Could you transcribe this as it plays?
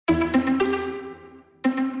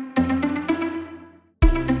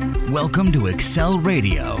Welcome to Excel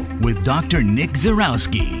Radio with Dr. Nick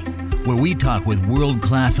Zarowski, where we talk with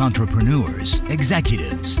world-class entrepreneurs,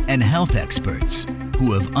 executives, and health experts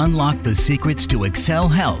who have unlocked the secrets to Excel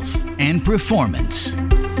health and performance.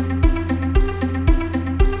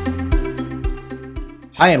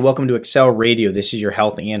 Hi, and welcome to Excel Radio. This is your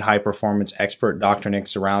health and high performance expert, Dr. Nick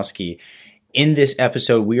Zarowski. In this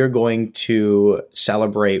episode, we are going to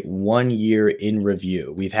celebrate 1 year in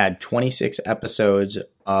review. We've had 26 episodes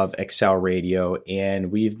of Excel Radio,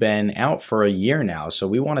 and we've been out for a year now. So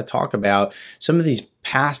we want to talk about some of these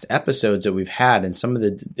past episodes that we've had and some of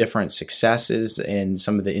the different successes and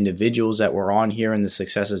some of the individuals that were on here and the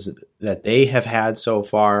successes that they have had so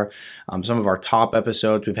far. Some of our top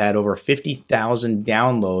episodes, we've had over 50,000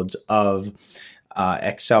 downloads of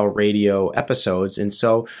Excel Radio episodes. And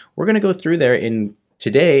so we're going to go through there. And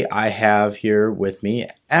today I have here with me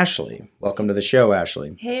Ashley. Welcome to the show,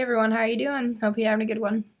 Ashley. Hey everyone, how are you doing? Hope you're having a good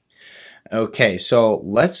one. Okay, so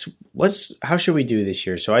let's how should we do this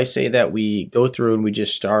here? So I say that we go through and we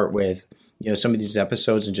just start with some of these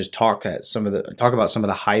episodes and just talk about some of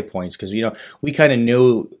the high points, because we kind of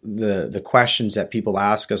know the questions that people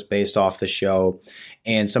ask us based off the show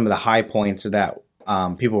and some of the high points that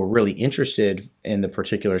people were really interested in the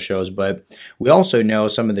particular shows, but we also know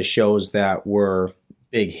some of the shows that were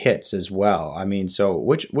big hits as well. I mean, so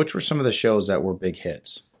which were some of the shows that were big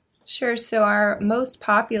hits? Sure. So our most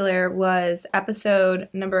popular was episode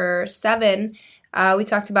number 7. We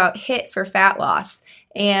talked about HIIT for fat loss,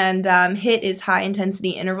 and HIIT is high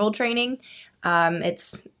intensity interval training.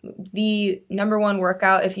 It's the number one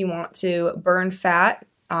workout if you want to burn fat,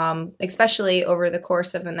 especially over the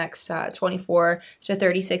course of the next 24 to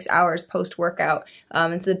 36 hours post-workout.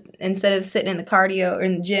 And so instead of sitting in the cardio or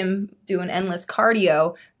in the gym doing endless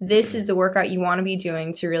cardio, this is the workout you want to be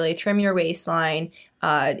doing to really trim your waistline,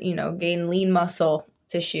 gain lean muscle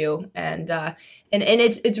tissue, and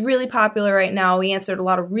it's really popular right now. We answered a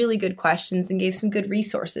lot of really good questions and gave some good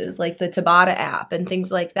resources like the Tabata app and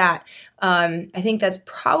things like that. I think that's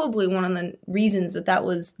probably one of the reasons that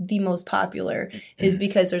was the most popular, is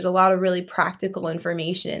because there's a lot of really practical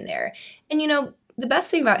information in there. And the best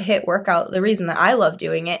thing about HIIT workout, the reason that I love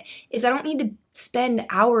doing it, is I don't need to spend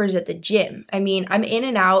hours at the gym. I mean, I'm in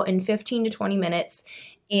and out in 15 to 20 minutes.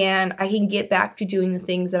 And I can get back to doing the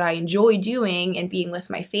things that I enjoy doing and being with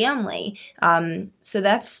my family. So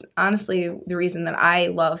that's honestly the reason that I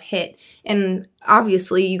love HIIT. And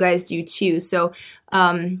obviously you guys do too. So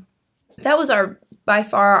that was by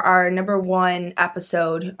far our number 1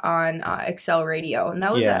 episode on Excel Radio. And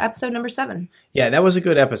that was episode number 7. Yeah, that was a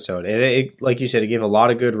good episode. It, like you said, it gave a lot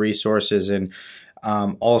of good resources. And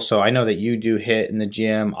also, I know that you do HIIT in the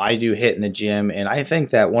gym. I do HIIT in the gym. And I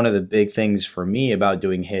think that one of the big things for me about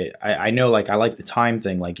doing HIIT, I know I like the time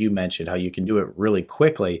thing, like you mentioned, how you can do it really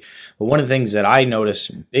quickly. But one of the things that I notice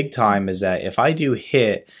big time is that if I do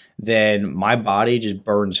HIIT, then my body just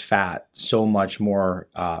burns fat so much more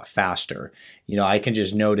faster. I can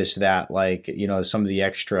just notice that, some of the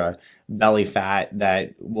extra belly fat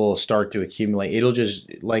that will start to accumulate. It'll just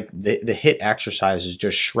the HIIT exercises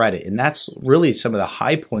just shred it. And that's really some of the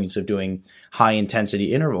high points of doing high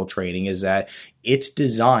intensity interval training, is that it's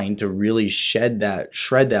designed to really shred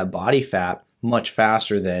that body fat much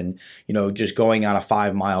faster than, just going on a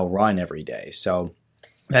 5-mile run every day. So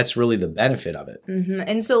that's really the benefit of it. Mm-hmm.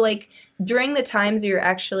 And so during the times you're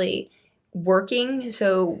actually working,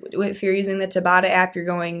 so if you're using the Tabata app, you're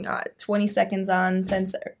going 20 seconds on,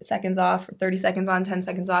 10 seconds off, or 30 seconds on, 10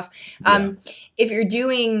 seconds off. If you're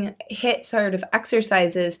doing HIIT sort of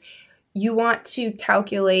exercises, you want to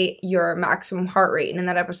calculate your maximum heart rate. And in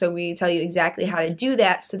that episode, we tell you exactly how to do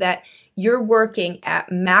that so that you're working at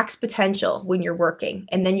max potential when you're working,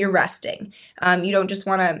 and then you're resting. You don't just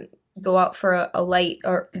want to go out for a light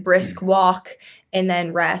or brisk walk and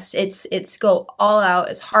then rest. It's go all out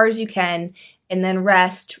as hard as you can, and then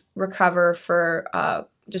rest, recover for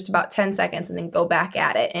just about 10 seconds, and then go back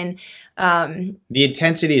at it. And the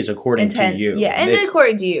intensity is according to you. Yeah, and it's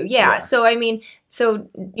according to you. Yeah. So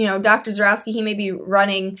Dr. Zarowski, he may be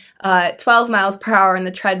running 12 miles per hour in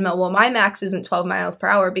the treadmill. Well, my max isn't 12 miles per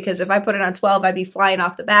hour, because if I put it on 12, I'd be flying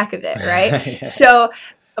off the back of it, right? Yeah. So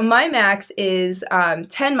my max is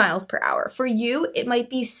 10 miles per hour. For you, it might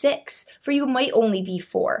be 6. For you, it might only be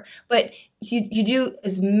 4. But you do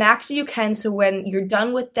as max as you can, so when you're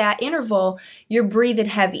done with that interval, you're breathing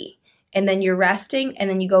heavy, and then you're resting, and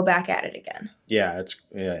then you go back at it again. Yeah,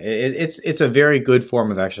 it's a very good form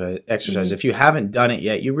of exercise. Mm-hmm. If you haven't done it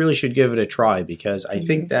yet, you really should give it a try, because I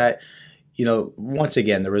think that once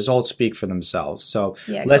again, the results speak for themselves. So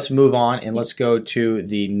let's move on, and let's go to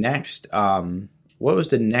the next. What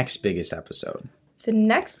was the next biggest episode? The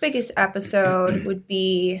next biggest episode would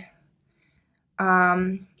be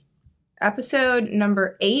episode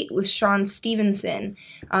number 8 with Sean Stevenson.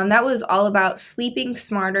 That was all about sleeping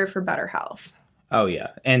smarter for better health. Oh,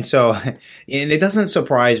 yeah. And so, and it doesn't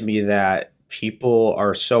surprise me that people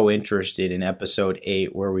are so interested in episode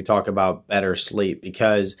 8 where we talk about better sleep,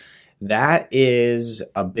 because that is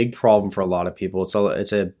a big problem for a lot of people.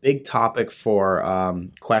 It's a big topic for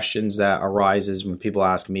questions that arises when people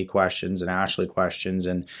ask me questions and Ashley questions,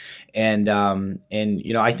 and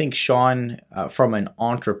you know, I think Sean, from an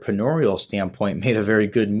entrepreneurial standpoint, made a very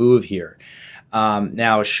good move here.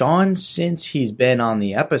 Now, Sean, since he's been on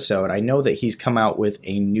the episode, I know that he's come out with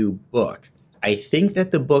a new book. I think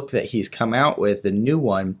that the book that he's come out with, the new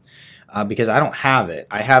one, because I don't have it,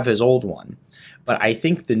 I have his old one. But I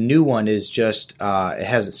think the new one is just, it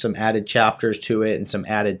has some added chapters to it and some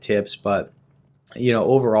added tips. But, you know,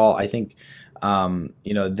 overall, I think,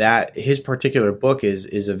 you know, that his particular book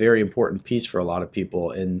is a very important piece for a lot of people.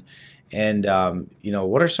 And you know,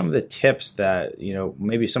 what are some of the tips that, you know,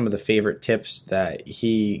 maybe some of the favorite tips that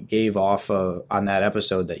he gave off of on that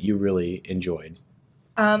episode that you really enjoyed?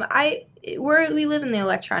 We live in the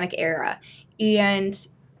electronic era, and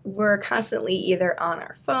we're constantly either on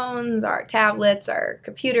our phones, our tablets, our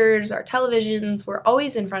computers, our televisions. We're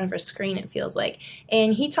always in front of a screen, it feels like.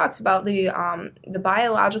 And he talks about the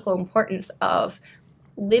biological importance of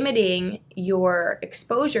limiting your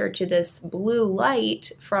exposure to this blue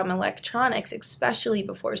light from electronics, especially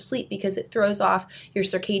before sleep, because it throws off your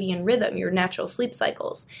circadian rhythm, your natural sleep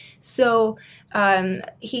cycles. So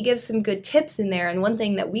he gives some good tips in there, and one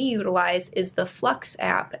thing that we utilize is the Flux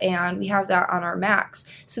app, and we have that on our Macs.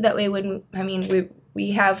 So that way,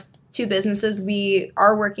 we have 2 businesses. We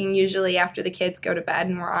are working usually after the kids go to bed,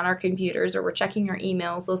 and we're on our computers or we're checking our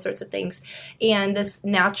emails, those sorts of things. And this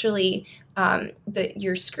naturally,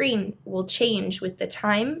 your screen will change with the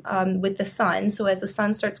time, with the sun. So as the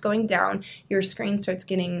sun starts going down, your screen starts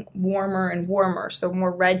getting warmer and warmer, so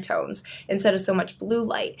more red tones instead of so much blue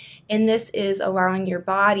light. And this is allowing your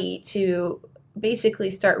body to basically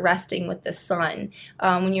start resting with the sun.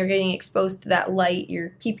 When you're getting exposed to that light,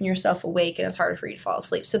 you're keeping yourself awake, and it's harder for you to fall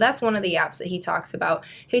asleep. So that's one of the apps that he talks about.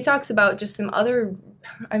 He talks about just some other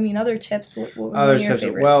tips. What other tips?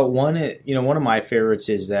 Favorites? Well, one of my favorites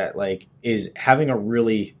is having a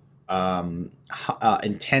really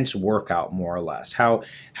intense workout, more or less. How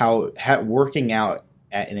working out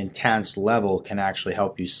at an intense level can actually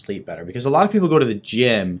help you sleep better, because a lot of people go to the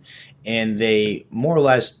gym and they more or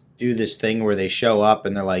less do this thing where they show up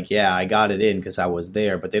and they're like, yeah, I got it in because I was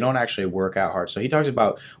there, but they don't actually work out hard. So he talks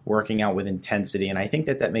about working out with intensity, and I think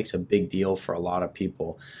that makes a big deal for a lot of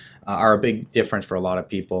people, or a big difference for a lot of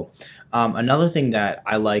people. Another thing that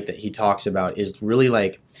I like that he talks about is really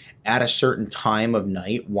like at a certain time of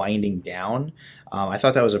night winding down. I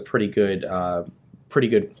thought that was a pretty good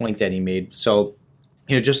point that he made. So,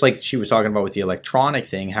 you know, just like she was talking about with the electronic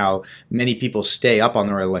thing, how many people stay up on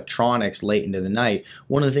their electronics late into the night.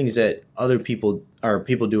 One of the things that other people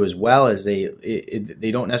do as well is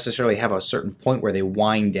they don't necessarily have a certain point where they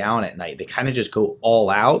wind down at night. They kind of just go all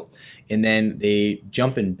out, and then they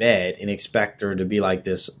jump in bed and expect there to be like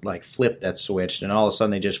this like flip that's switched, and all of a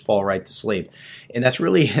sudden they just fall right to sleep. And that's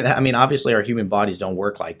really, I mean, obviously our human bodies don't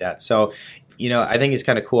work like that. So, you know, I think it's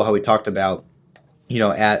kind of cool how we talked about, you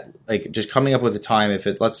know, at like just coming up with a time,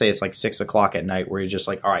 let's say it's like 6 o'clock at night, where you're just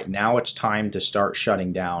like, all right, now it's time to start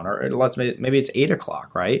shutting down, or maybe it's 8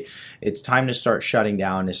 o'clock, right? It's time to start shutting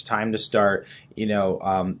down. It's time to start, you know,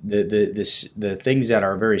 the things that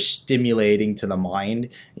are very stimulating to the mind,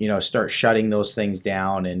 you know, start shutting those things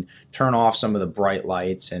down and turn off some of the bright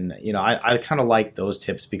lights. And, you know, I kind of like those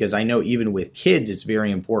tips, because I know even with kids, it's very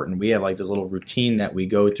important. We have like this little routine that we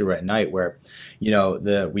go through at night where, you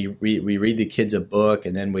know, we read the kids a book,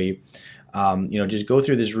 and then we, you know, just go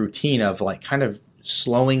through this routine of like kind of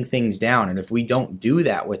slowing things down. And if we don't do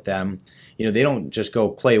that with them, you know, they don't just go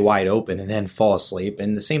play wide open and then fall asleep.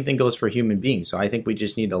 And the same thing goes for human beings. So I think we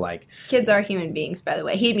just need to like... Kids are human beings, by the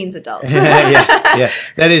way. He means adults. yeah,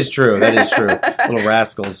 that is true. Little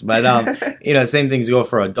rascals. But, you know, same things go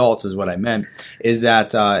for adults is what I meant, is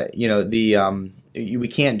that, you know, we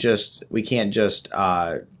can't just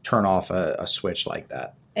turn off a switch like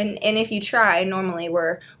that. And if you try, normally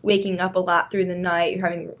we're waking up a lot through the night, you're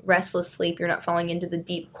having restless sleep, you're not falling into the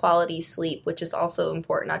deep quality sleep, which is also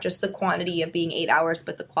important. Not just the quantity of being 8 hours,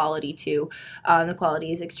 but the quality too. The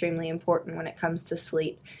quality is extremely important when it comes to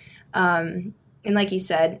sleep. And like you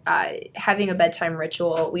said, having a bedtime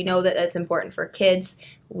ritual, we know that that's important for kids.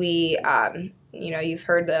 We, you know, you've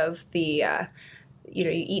heard of the, you know,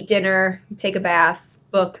 you eat dinner, take a bath,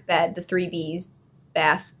 book, bed, the 3 Bs.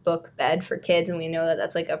 bath book bed for kids, and we know that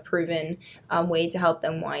that's like a proven way to help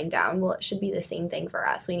them wind down. Well, it should be the same thing for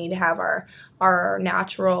us. We need to have our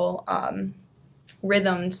natural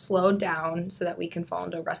rhythm slowed down so that we can fall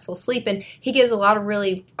into restful sleep. And he gives a lot of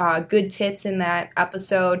really good tips in that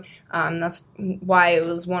episode. That's why it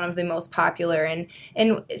was one of the most popular.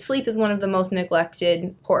 And sleep is one of the most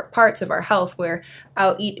neglected parts of our health. We're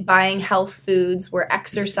out buying health foods, we're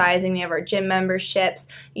exercising, we have our gym memberships,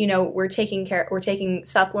 we're taking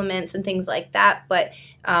supplements and things like that. But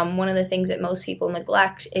one of the things that most people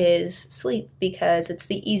neglect is sleep, because it's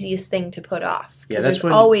the easiest thing to put off. Yeah, there's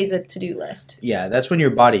always a to-do list. Yeah, that's when your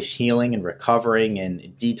body's healing and recovering and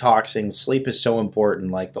detoxing. Sleep is so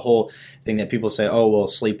important. Like the whole thing that people say, oh, well,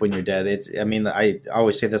 sleep when you're dead. I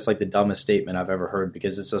always say that's like the dumbest statement I've ever heard,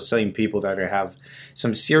 because it's the same people that are have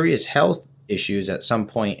some serious health issues at some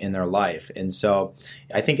point in their life. And so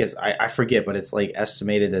I think I forget, but it's like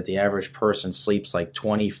estimated that the average person sleeps like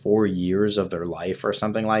 24 years of their life or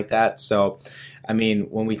something like that. So, I mean,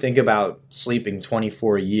 when we think about sleeping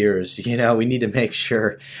 24 years, we need to make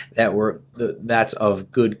sure that that's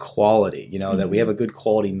of good quality, that we have a good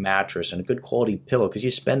quality mattress and a good quality pillow, because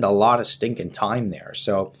you spend a lot of stinking time there.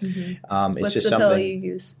 So it's What's just the something. pillow you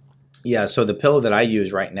use? Yeah, so the pillow that I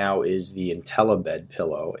use right now is the IntelliBed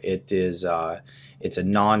pillow. It is it's a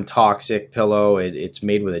non-toxic pillow. It's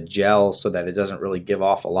made with a gel so that it doesn't really give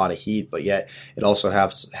off a lot of heat, but yet it also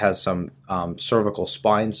has some cervical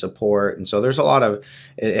spine support, and so it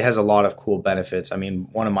has a lot of cool benefits. I mean,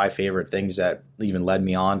 one of my favorite things that even led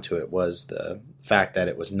me on to it was the fact that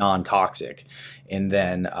it was non-toxic, and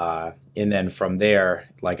then from there,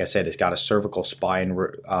 like I said, it's got a cervical spine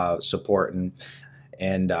support and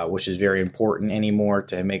which is very important anymore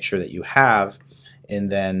to make sure that you have.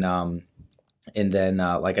 And then,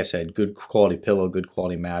 like I said, good quality pillow, good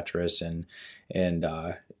quality mattress, and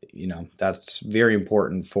that's very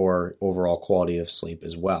important for overall quality of sleep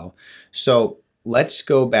as well. So let's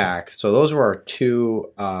go back. So those were our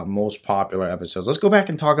two most popular episodes. Let's go back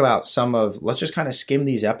and talk about let's just kind of skim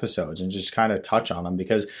these episodes and just kind of touch on them,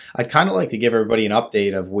 because I'd kind of like to give everybody an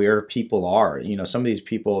update of where people are. Some of these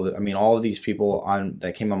people, all of these people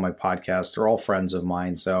that came on my podcast, they're all friends of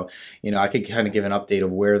mine. So, I could kind of give an update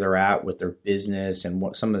of where they're at with their business and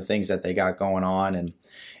what some of the things that they got going on.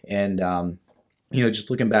 And just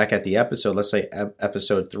looking back at the episode, let's say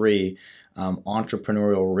episode 3,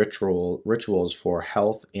 entrepreneurial rituals for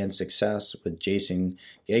health and success with Jason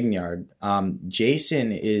Gagnard.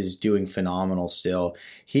 Jason is doing phenomenal still.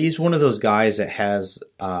 He's one of those guys that has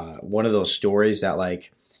one of those stories that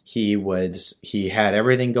like he had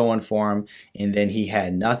everything going for him, and then he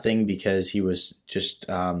had nothing because he was just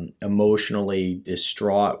emotionally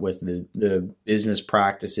distraught with the business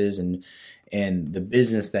practices and the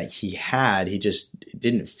business that he had. He just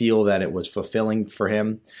didn't feel that it was fulfilling for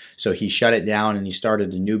him. So he shut it down and he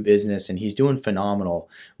started a new business, and he's doing phenomenal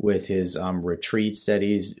with his retreats that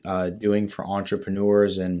he's doing for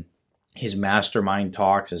entrepreneurs and his mastermind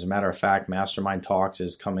talks. As a matter of fact, mastermind talks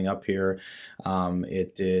is coming up here.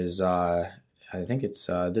 It is, I think it's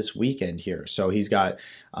this weekend here. So he's got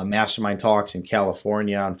mastermind talks in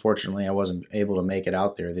California. Unfortunately, I wasn't able to make it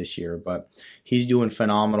out there this year, but he's doing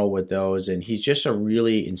phenomenal with those. And he's just a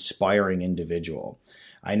really inspiring individual.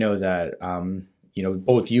 I know that,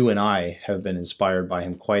 both you and I have been inspired by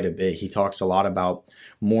him quite a bit. He talks a lot about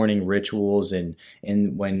morning rituals and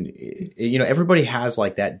when, everybody has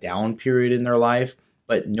like that down period in their life,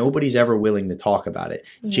 but nobody's ever willing to talk about it.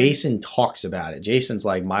 Yeah. Jason talks about it. Jason's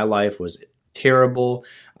like, my life was terrible.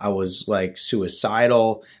 I was like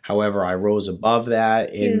suicidal. However, I rose above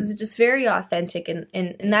that. He was just very authentic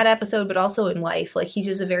in that episode, but also in life. Like, he's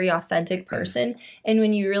just a very authentic person. And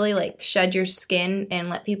when you really like shed your skin and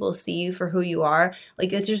let people see you for who you are,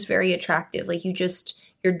 like, it's just very attractive. Like,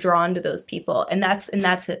 you're drawn to those people, and that's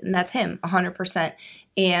him 100%.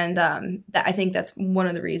 And I think that's one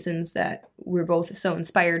of the reasons that we're both so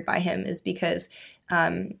inspired by him, is because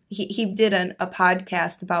he did a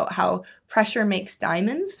podcast about how pressure makes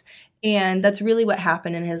diamonds. And that's really what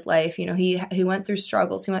happened in his life. He went through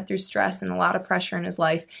struggles, he went through stress and a lot of pressure in his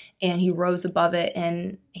life, and he rose above it.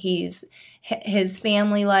 And his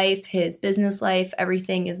family life, his business life,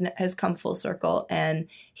 everything has come full circle, and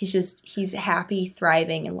he's happy,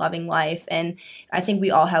 thriving, and loving life. And I think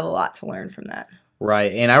we all have a lot to learn from that.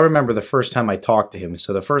 Right. And I remember the first time I talked to him.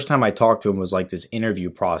 So the first time I talked to him was like this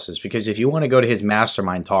interview process, because if you want to go to his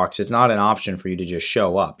mastermind talks, it's not an option for you to just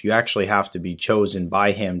show up. You actually have to be chosen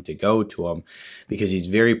by him to go to them, because he's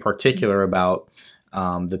very particular about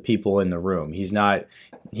the people in the room. He's not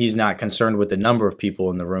concerned with the number of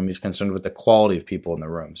people in the room. He's concerned with the quality of people in the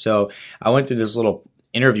room. So I went through this little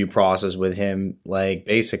interview process with him, like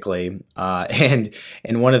basically, and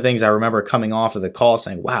one of the things I remember coming off of the call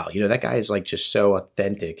saying, wow, that guy is like just so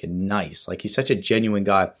authentic and nice. Like he's such a genuine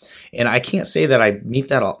guy. And I can't say that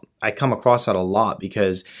I come across that a lot,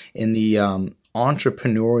 because in the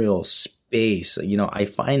entrepreneurial space, I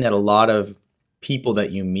find that a lot of people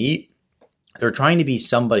that you meet, they're trying to be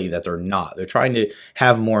somebody that they're not. They're trying to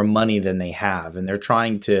have more money than they have, and they're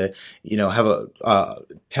trying to, have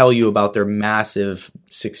tell you about their massive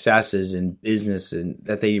successes in business and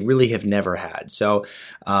that they really have never had. So,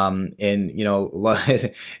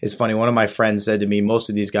 it's funny. One of my friends said to me, most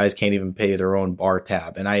of these guys can't even pay their own bar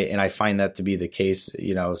tab, and I find that to be the case.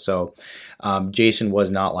 So Jason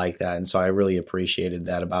was not like that, and so I really appreciated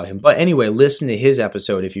that about him. But anyway, listen to his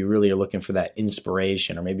episode if you really are looking for that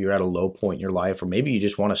inspiration, or maybe you're at a low point in your life, or maybe you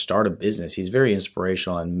just want to start a business. He's very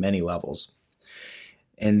inspirational on many levels.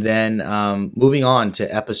 And then moving on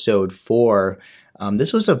to episode 4,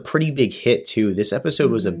 this was a pretty big hit too. This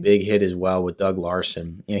episode was a big hit as well with Doug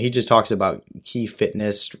Larson. He just talks about key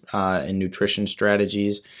fitness and nutrition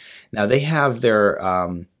strategies. Now they have their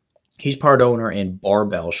he's part owner in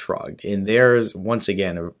Barbell Shrugged, and there's once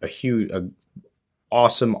again a huge,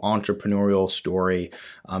 awesome entrepreneurial story.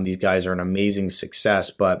 These guys are an amazing success,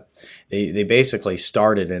 but they basically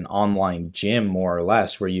started an online gym, more or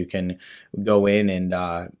less, where you can go in and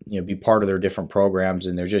be part of their different programs,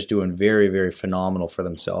 and they're just doing very, very phenomenal for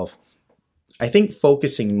themselves. I think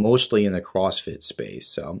focusing mostly in the CrossFit space,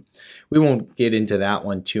 so we won't get into that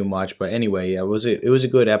one too much. But anyway, it was a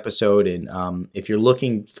good episode, and if you're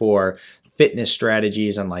looking for fitness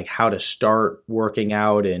strategies on like how to start working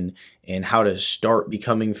out and how to start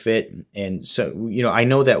becoming fit. And so, I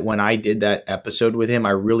know that when I did that episode with him,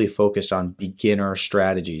 I really focused on beginner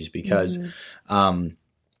strategies because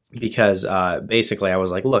basically I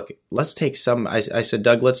was like, look, let's take some, I said,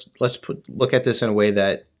 Doug, let's look at this in a way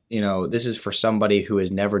that, this is for somebody who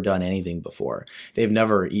has never done anything before. They've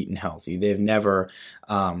never eaten healthy. They've never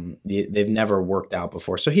worked out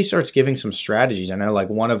before. So he starts giving some strategies. I know, like,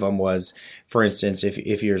 one of them was, for instance,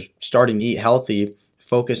 if you're starting to eat healthy,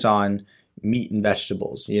 focus on meat and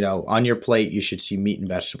vegetables. On your plate, you should see meat and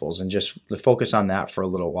vegetables, and just focus on that for a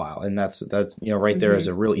little while. And that's right there is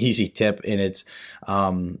a real easy tip. And it's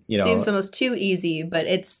seems almost too easy, but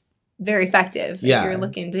it's very effective if you're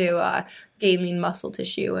looking to gain lean muscle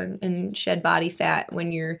tissue and shed body fat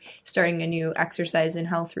when you're starting a new exercise and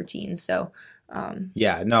health routine. So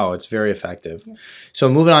it's very effective. Yeah. So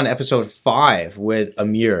moving on to episode 5 with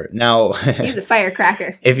Amir. Now he's a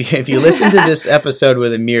firecracker. If you listen to this episode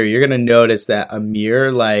with Amir, you're gonna notice that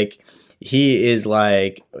Amir, like, he is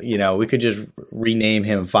like, we could just rename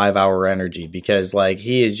him 5 Hour Energy, because like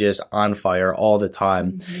he is just on fire all the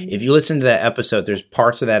time. Mm-hmm. If you listen to that episode, there's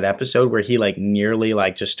parts of that episode where he like nearly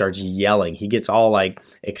like just starts yelling. He gets all like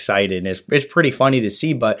excited, and it's pretty funny to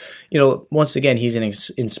see. But once again, he's an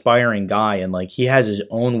inspiring guy, and like he has his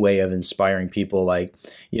own way of inspiring people. Like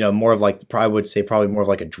more of like, I would say probably more of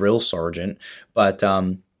like a drill sergeant, but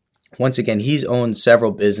once again, he's owned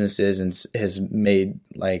several businesses and has made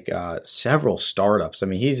like several startups. I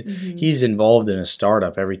mean, he's involved in a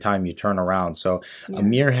startup every time you turn around. So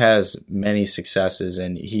Amir has many successes,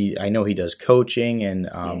 and I know he does coaching and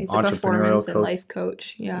he's a performance and life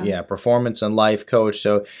coach. Yeah, performance and life coach.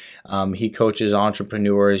 So he coaches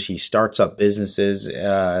entrepreneurs. He starts up businesses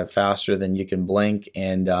faster than you can blink,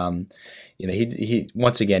 and he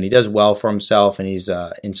once again, he does well for himself, and he's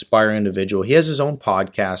an inspiring individual. He has his own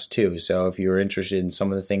podcast too. So if you're interested in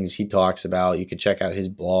some of the things he talks about, you could check out his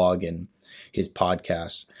blog and his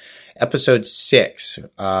podcast. Episode 6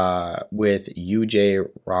 with UJ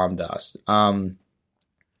Ramdas.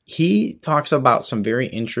 He talks about some very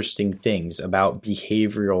interesting things about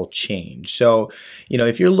behavioral change. So,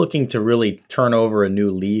 if you're looking to really turn over a new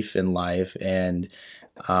leaf in life and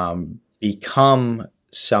become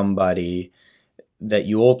somebody that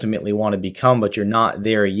you ultimately want to become, but you're not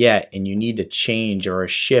there yet, and you need to change or a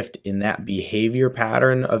shift in that behavior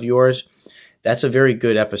pattern of yours, that's a very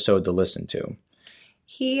good episode to listen to.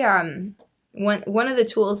 He one of the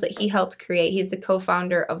tools that he helped create, he's the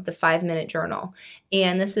co-founder of the 5-Minute Journal.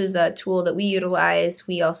 And this is a tool that we utilize.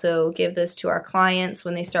 We also give this to our clients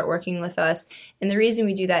when they start working with us. And the reason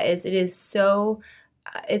we do that is it's so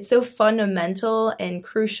fundamental and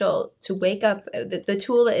crucial to wake up. The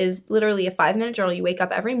tool is literally a 5-minute journal. You wake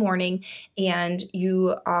up every morning and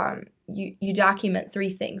you document 3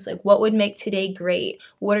 things, like what would make today great?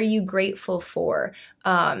 What are you grateful for?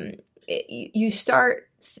 You start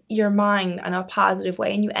your mind in a positive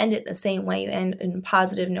way, and you end it the same way. You end in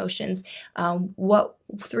positive notions. What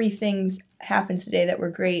 3 things happened today that were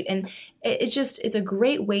great? And it's a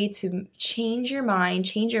great way to change your mind,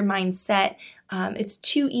 change your mindset. It's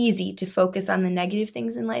too easy to focus on the negative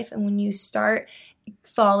things in life, and when you start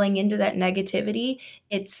falling into that negativity,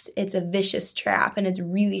 it's a vicious trap, and it's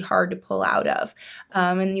really hard to pull out of.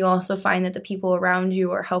 And you also find that the people around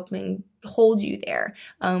you are helping hold you there.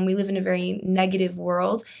 We live in a very negative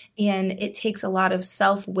world, and it takes a lot of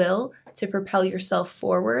self-will to propel yourself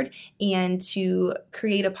forward and to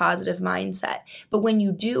create a positive mindset. But when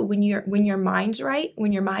you do, when your mind's right,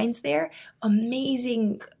 when your mind's there,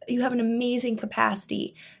 you have an amazing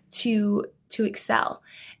capacity to excel.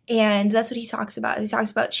 And that's what he talks about. He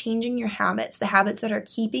talks about changing your habits, the habits that are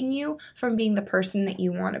keeping you from being the person that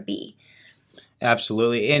you want to be.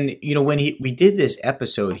 Absolutely. And, when we did this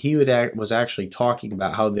episode, he was actually talking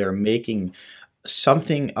about how they're making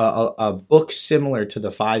something, a book similar to the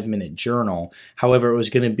 5-Minute Journal. However, it was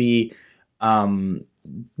going to be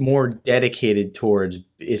more dedicated towards,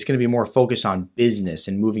 it's going to be more focused on business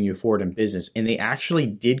and moving you forward in business. And they actually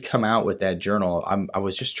did come out with that journal. I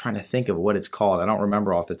was just trying to think of what it's called. I don't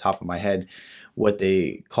remember off the top of my head what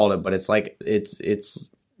they called it, but it's like, it's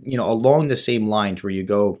along the same lines where you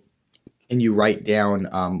go and you write down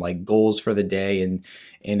like goals for the day, and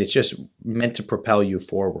it's just meant to propel you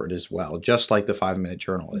forward as well, just like the 5-Minute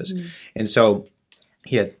Journal is. Mm-hmm. And so,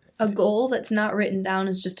 yeah. A goal that's not written down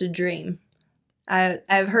is just a dream.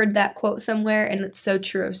 I've heard that quote somewhere, and it's so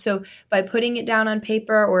true. So by putting it down on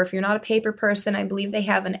paper, or if you're not a paper person, I believe they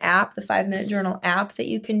have an app, the 5-Minute Journal app, that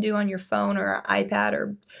you can do on your phone or iPad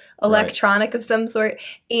or electronic of some sort.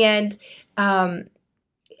 And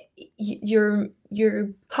you're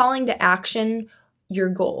calling to action your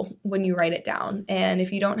goal when you write it down. And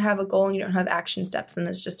if you don't have a goal and you don't have action steps, then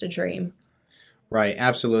it's just a dream. Right,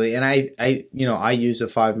 absolutely. And I use a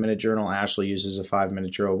 5-Minute Journal. Ashley uses a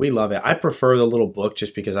 5-Minute Journal. We love it. I prefer the little book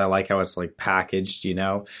just because I like how it's like packaged, in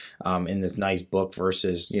this nice book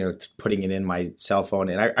versus, putting it in my cell phone.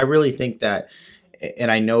 And I really think that,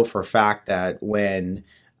 and I know for a fact that when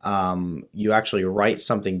you actually write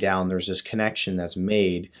something down, there's this connection that's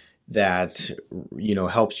made that,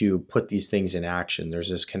 helps you put these things in action. There's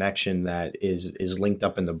this connection that is linked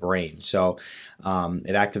up in the brain. So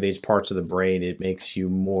it activates parts of the brain. It makes you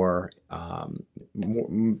more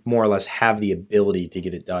or less have the ability to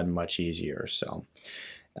get it done much easier. So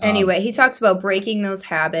anyway, he talks about breaking those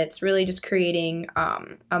habits, really just creating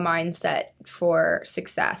a mindset for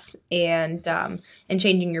success and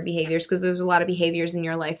changing your behaviors, because there's a lot of behaviors in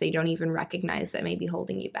your life that you don't even recognize that may be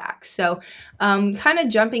holding you back. So kind of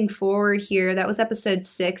jumping forward here, that was episode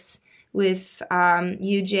 6 with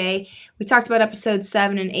you, Jay. We talked about episode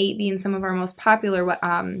 7 and 8 being some of our most popular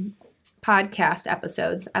podcast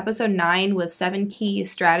episodes. Episode 9 was 7 key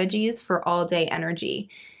strategies for all-day energy.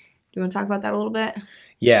 Do you want to talk about that a little bit?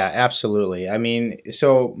 Yeah, absolutely. I mean,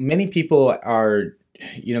 so many people are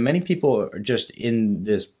just in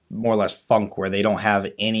this more or less funk where they don't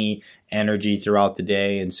have any energy throughout the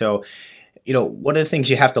day. And so, one of the things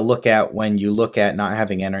you have to look at when you look at not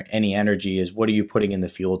having any energy is, what are you putting in the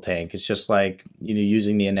fuel tank? It's just like,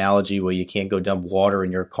 using the analogy where you can't go dump water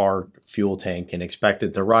in your car fuel tank and expect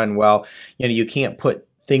it to run. Well, you can't put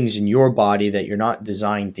things in your body that you're not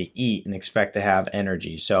designed to eat and expect to have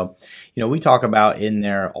energy. So, we talk about in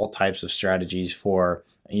there all types of strategies for,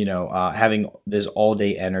 having this all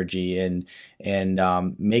day energy and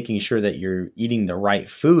making sure that you're eating the right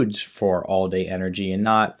foods for all day energy, and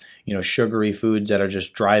not, sugary foods that are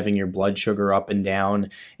just driving your blood sugar up and down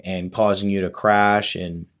and causing you to crash,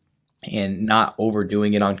 and not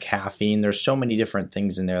overdoing it on caffeine. There's so many different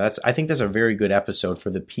things in there. I think that's a very good episode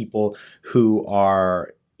for the people who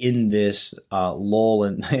are in this lull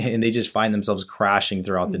and they just find themselves crashing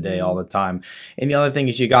throughout the day all the time. And the other thing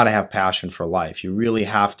is, you got to have passion for life. You really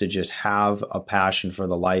have to just have a passion for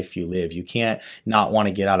the life you live. You can't not want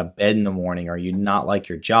to get out of bed in the morning, or you not like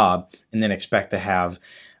your job and then expect to have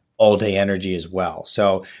all day energy as well.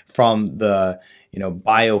 So from the,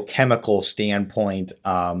 biochemical standpoint,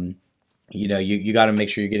 you got to make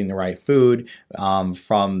sure you're getting the right food.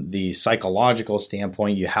 From the psychological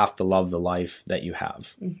standpoint, you have to love the life that you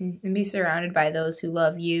have. Mm-hmm. And be surrounded by those who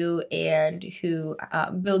love you and who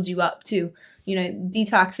build you up too.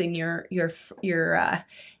 Detoxing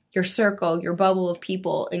your circle, your bubble of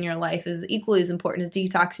people in your life is equally as important as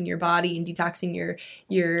detoxing your body and detoxing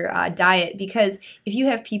your diet. Because if you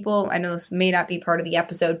have people, I know this may not be part of the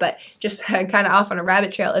episode, but just kind of off on a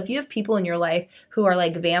rabbit trail, if you have people in your life who are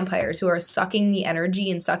like vampires, who are sucking the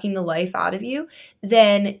energy and sucking the life out of you,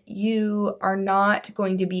 then you are not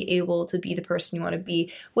going to be able to be the person you want to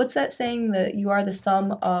be. What's that saying? That you are the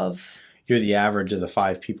sum of... You're the average of the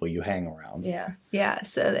 5 people you hang around. Yeah.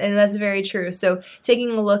 So, and that's very true. So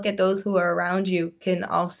taking a look at those who are around you can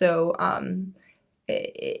also,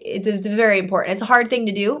 it's very important. It's a hard thing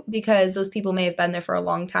to do because those people may have been there for a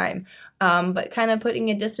long time. But kind of putting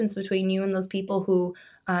a distance between you and those people who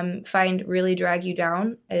really drag you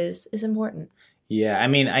down is important. Yeah, I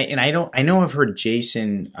mean, I know I've heard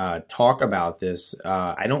Jason talk about this.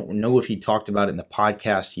 I don't know if he talked about it in the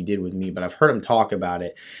podcast he did with me, but I've heard him talk about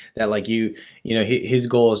it. That like his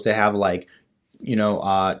goal is to have like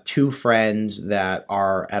 2 friends that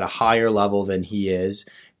are at a higher level than he is,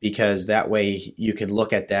 because that way you can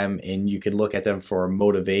look at them and you can look at them for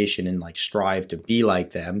motivation and like strive to be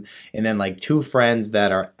like them, and then like 2 friends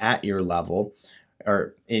that are at your level.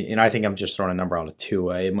 And I think I'm just throwing a number out of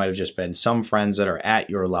 2. It might have just been some friends that are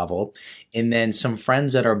at your level, and then some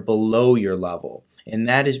friends that are below your level. And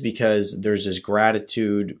that is because there's this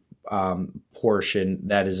gratitude portion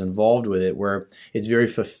that is involved with it, where it's very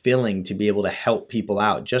fulfilling to be able to help people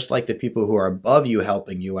out, just like the people who are above you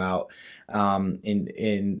helping you out.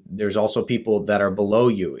 And there's also people that are below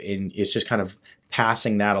you, and it's just kind of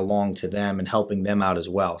passing that along to them and helping them out as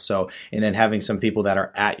well. So, and then having some people that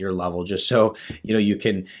are at your level, just so you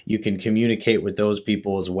can communicate with those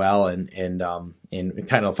people as well, and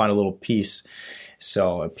kind of find a little peace,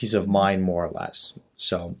 so a peace of mind, more or less.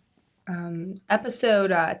 So,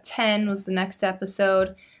 episode 10 was the next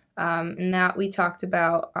episode, and that we talked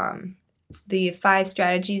about the 5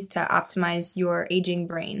 strategies to optimize your aging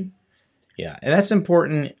brain. Yeah, and that's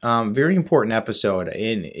important, very important episode.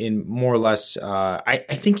 In more or less, I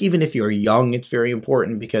think even if you're young, it's very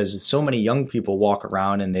important, because so many young people walk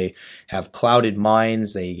around and they have clouded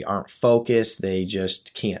minds. They aren't focused. They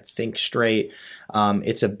just can't think straight.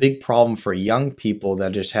 It's a big problem for young people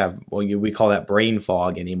that just have, we call that brain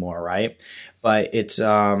fog anymore, right? But it's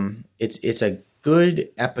a good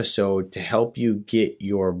episode to help you get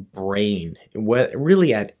your brain,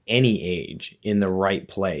 really at any age, in the right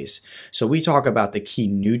place. So we talk about the key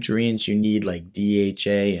nutrients you need, like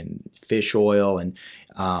DHA and fish oil, and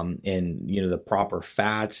the proper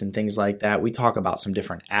fats and things like that. We talk about some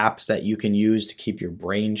different apps that you can use to keep your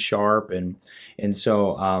brain sharp, and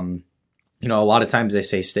so a lot of times they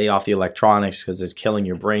say stay off the electronics because it's killing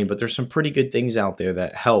your brain, but there's some pretty good things out there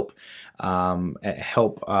that help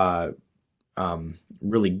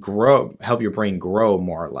really help your brain grow,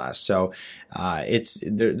 more or less. So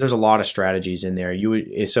there's a lot of strategies in there.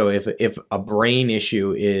 So if a brain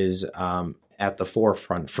issue is at the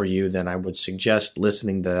forefront for you, then I would suggest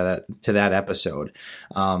listening to that episode.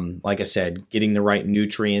 Like I said, getting the right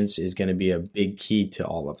nutrients is going to be a big key to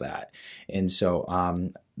all of that. And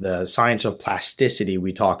so the science of plasticity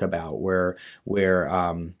we talk about, where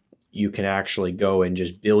you can actually go and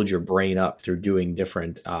just build your brain up through doing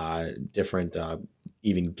different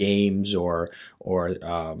even games or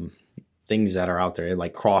things that are out there,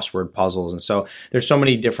 like crossword puzzles. And so there's so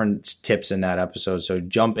many different tips in that episode. So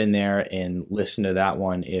jump in there and listen to that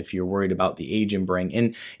one if you're worried about the aging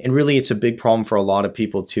brain. And really, it's a big problem for a lot of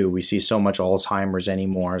people too. We see so much Alzheimer's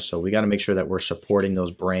anymore. So we got to make sure that we're supporting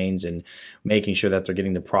those brains and making sure that they're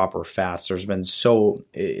getting the proper fats. There's been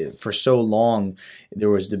for so long, there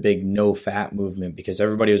was the big no fat movement because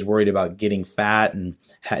everybody was worried about getting fat and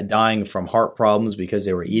dying from heart problems because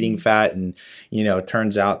they were eating fat. And, it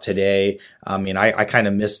turns out today, I kind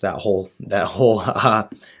of missed that whole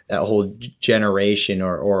generation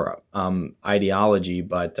or ideology.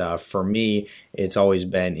 But for me, it's always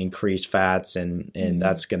been increased fats, and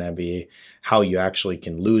that's going to be how you actually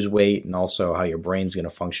can lose weight, and also how your brain's going to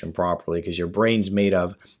function properly, because your brain's made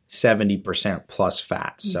of 70% plus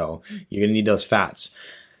fat. So you're going to need those fats.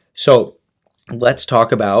 So let's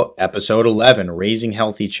talk about episode 11, Raising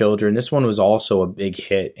Healthy Children. This one was also a big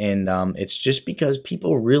hit, and it's just because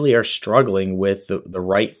people really are struggling with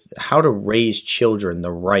how to raise children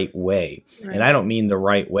the right way. Right. And I don't mean the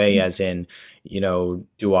right way as in,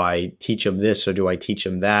 do I teach them this or do I teach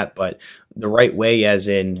them that? But the right way as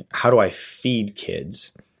in, how do I feed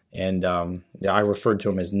kids? And I referred to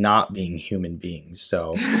them as not being human beings.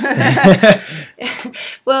 So,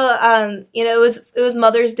 well, it was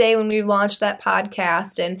Mother's Day when we launched that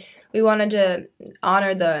podcast, and we wanted to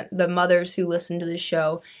honor the mothers who listen to the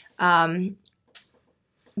show.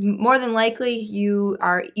 more than likely you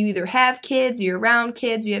either have kids, you're around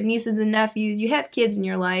kids, you have nieces and nephews, you have kids in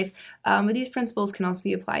your life, but these principles can also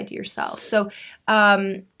be applied to yourself. So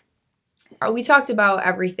we talked about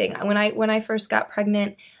everything. When I first got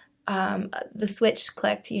pregnant, the switch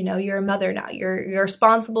clicked. You're a mother now. You're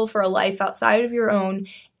responsible for a life outside of your own,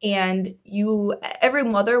 and every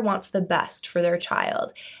mother wants the best for their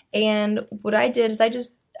child. And what I did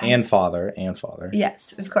is and father.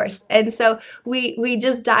 Yes, of course. And so we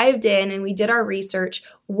just dived in and we did our research.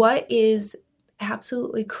 What is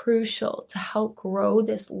absolutely crucial to help grow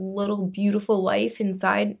this little beautiful life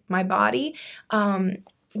inside my body?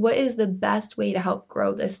 What is the best way to help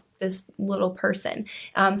grow this little person?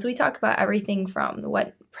 So we talked about everything from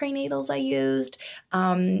what prenatals I used,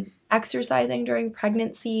 exercising during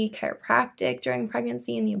pregnancy, chiropractic during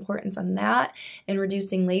pregnancy and the importance on that, and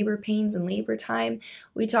reducing labor pains and labor time.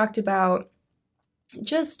 We talked about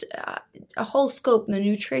just a whole scope, the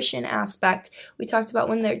nutrition aspect. We talked about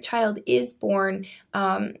when their child is born,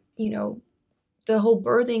 the whole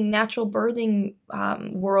natural birthing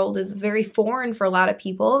world is very foreign for a lot of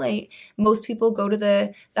people. Most people go to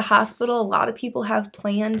the hospital. A lot of people have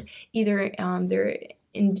planned either they're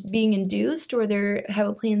being induced or they have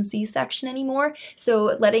a planned C-section anymore.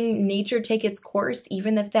 So letting nature take its course,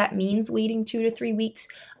 even if that means waiting 2 to 3 weeks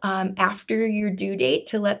after your due date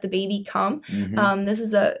to let the baby come.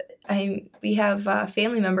 Mm-hmm. We have a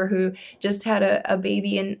family member who just had a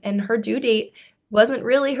baby and her due date wasn't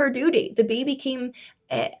really her due date. The baby came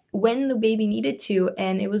when the baby needed to,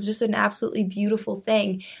 and it was just an absolutely beautiful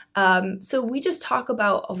thing. So we just talk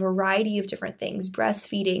about a variety of different things.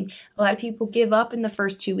 Breastfeeding. A lot of people give up in the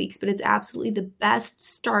first 2 weeks, but it's absolutely the best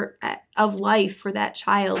start of life for that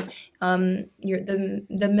child.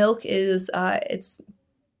 The milk is it's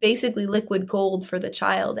basically liquid gold for the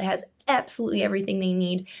child. It has absolutely everything they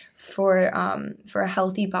need for a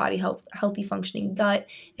healthy body, healthy functioning gut,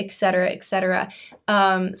 etc., etc.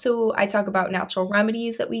 So I talk about natural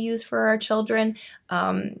remedies that we use for our children,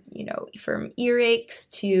 from earaches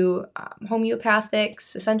to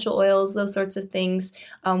homeopathics, essential oils, those sorts of things.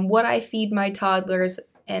 What I feed my toddlers,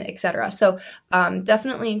 and etc. So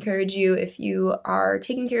definitely encourage you, if you are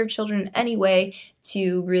taking care of children in any way,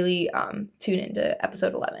 to really tune into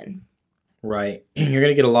episode 11. Right. You're going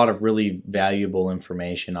to get a lot of really valuable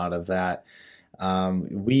information out of that.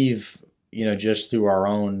 We've, just through our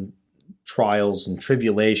own trials and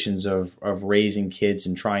tribulations of raising kids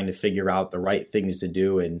and trying to figure out the right things to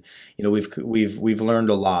do, and we've learned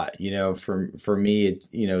a lot. For me, it's,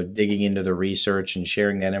 digging into the research and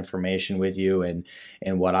sharing that information with you, and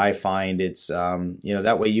what I find, it's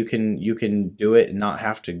that way you can do it and not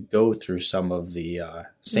have to go through some of the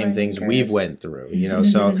same things we've went through.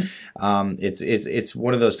 So it's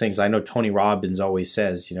one of those things. I know Tony Robbins always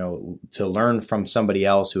says, to learn from somebody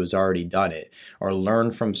else who has already done it, or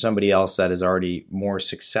learn from somebody else that is already more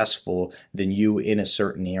successful than you in a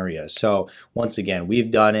certain area. So once again,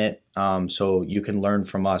 we've done it, so you can learn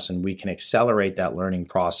from us, and we can accelerate that learning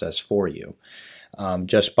process for you.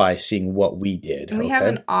 Just by seeing what we did. And we have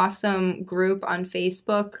an awesome group on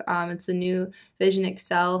Facebook. It's a New Vision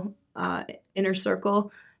Excel inner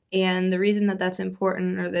circle. And the reason that's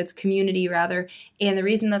important, or that's community rather, and the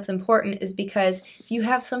reason that's important is because if you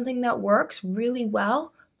have something that works really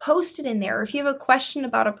well, post it in there. Or if you have a question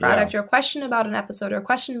about a product, or a question about an episode, or a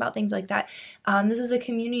question about things like that, this is a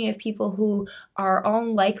community of people who are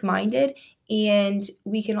all like-minded, and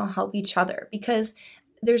we can all help each other, because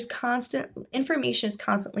there's information is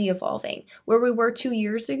constantly evolving. Where we were 2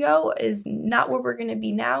 years ago is not where we're going to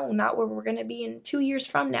be now, not where we're going to be in 2 years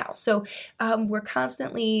from now. So we're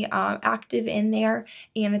constantly active in there,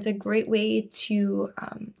 and it's a great way to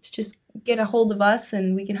just get a hold of us,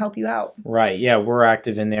 and we can help you out. Right. Yeah, we're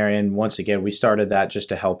active in there, and once again, we started that just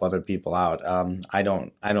to help other people out. I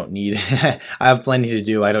don't need I have plenty to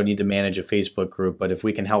do. I don't need to manage a Facebook group, but if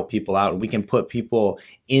we can help people out, we can put people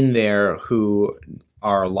in there who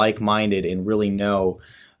are like-minded and really know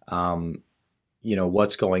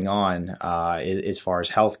what's going on as far as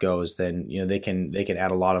health goes, then they can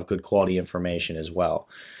add a lot of good quality information as well.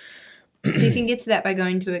 So you can get to that by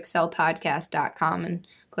going to excelpodcast.com and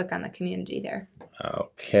click on the community there.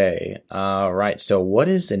 Okay. All right. So what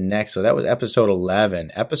is the next? So that was episode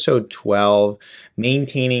 11. Episode 12,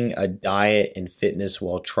 maintaining a diet and fitness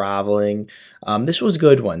while traveling. This was a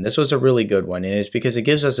good one. This was a really good one. And it's because it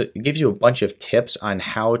gives you a bunch of tips on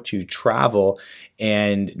how to travel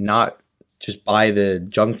and not just buy the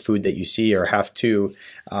junk food that you see, or have to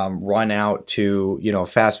run out to, a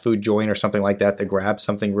fast food joint or something like that to grab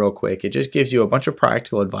something real quick. It just gives you a bunch of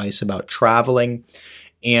practical advice about traveling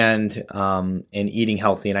and eating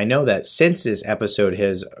healthy. And I know that since this episode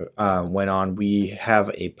has went on, we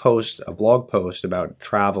have a blog post about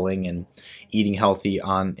traveling and eating healthy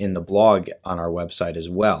in the blog on our website as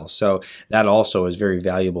well. So that also is very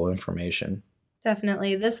valuable information.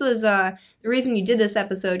 Definitely. This was the reason you did this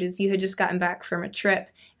episode is you had just gotten back from a trip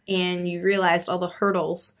and you realized all the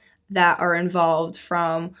hurdles that are involved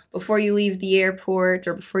from before you leave the airport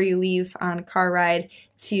or before you leave on a car ride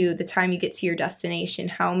to the time you get to your destination,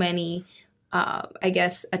 how many,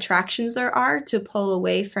 attractions there are to pull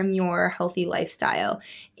away from your healthy lifestyle.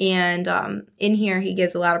 And in here, he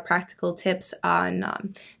gives a lot of practical tips on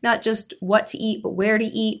not just what to eat, but where to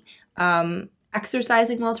eat,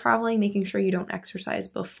 exercising while traveling, making sure you don't exercise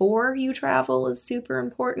before you travel is super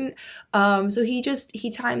important. So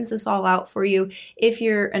he times this all out for you. If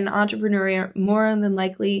you're an entrepreneur, more than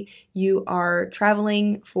likely you are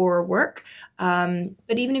traveling for work.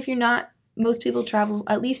 But even if you're not, most people travel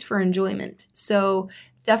at least for enjoyment. So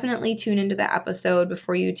definitely tune into the episode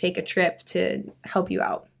before you take a trip to help you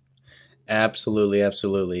out. Absolutely,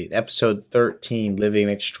 absolutely. Episode 13, Living an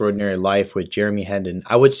Extraordinary Life with Jeremy Hendon.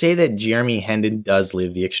 I would say that Jeremy Hendon does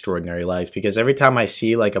live the extraordinary life because every time I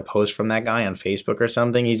see like a post from that guy on Facebook or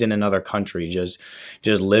something, he's in another country just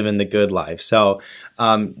living the good life. So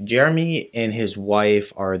Jeremy and his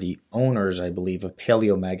wife are the owners, I believe, of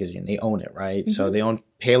Paleo Magazine. They own it, right? Mm-hmm. So they own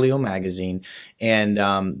Paleo Magazine, and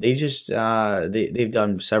they've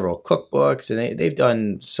done several cookbooks, and they've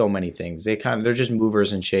done so many things. They're just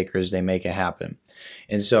movers and shakers. They make it happen.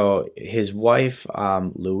 And so his wife,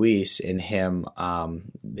 Louise, and him,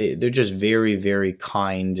 they're just very, very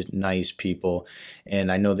kind, nice people,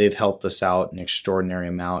 and I know they've helped us out an extraordinary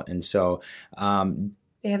amount. And so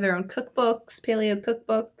they have their own cookbooks, paleo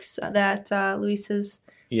cookbooks that Louise has.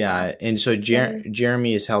 Yeah, and so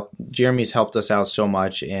Jeremy's helped us out so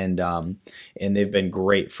much, and they've been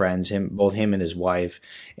great friends. Both him and his wife,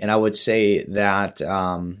 and I would say that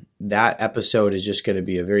that episode is just going to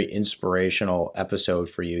be a very inspirational episode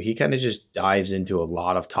for you. He kind of just dives into a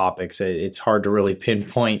lot of topics. It's hard to really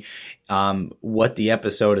pinpoint what the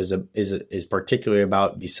episode is particularly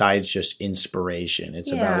about besides just inspiration.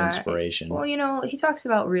 It's about inspiration. Well, he talks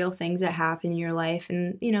about real things that happen in your life,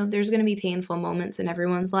 and there's going to be painful moments in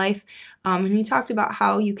everyone's life. And he talked about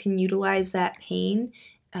how you can utilize that pain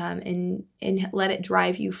and let it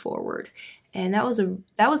drive you forward. And that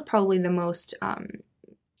was probably the most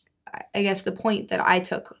the point that I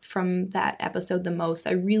took from that episode the most.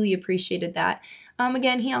 I really appreciated that.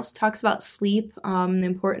 Again, he also talks about sleep, the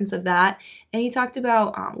importance of that. And he talked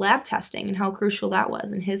about lab testing and how crucial that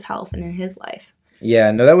was in his health and in his life.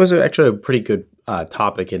 Yeah, no, that was actually a pretty good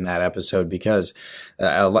topic in that episode because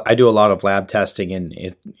I do a lot of lab testing, and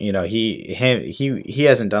he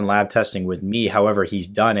hasn't done lab testing with me. However, he's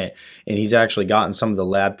done it, and he's actually gotten some of the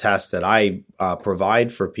lab tests that I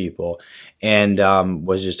provide for people, and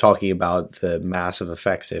was just talking about the massive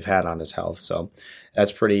effects they've had on his health. So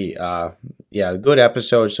that's pretty, good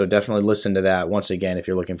episode. So definitely listen to that. Once again, if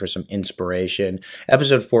you're looking for some inspiration.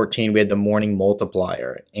 Episode 14, we had the morning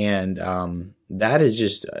multiplier, and I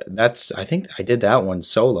think I did that one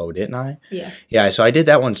solo, didn't I? Yeah. Yeah. So I did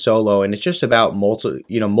that one solo, and it's just about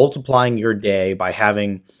multiplying your day by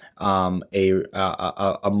having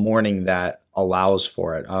a morning that allows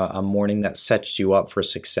for it, a morning that sets you up for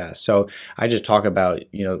success. So I just talk about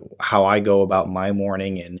how I go about my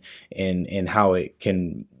morning and how it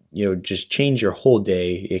can just change your whole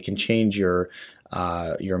day. It can change your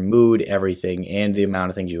mood, everything, and the amount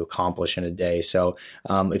of things you accomplish in a day. So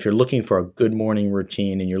if you're looking for a good morning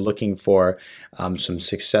routine and you're looking for some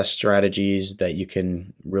success strategies that you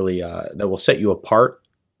can really that will set you apart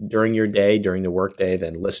during your day, during the workday,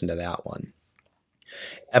 then listen to that one.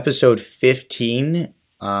 Episode 15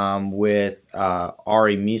 with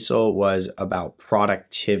Ari Miesel was about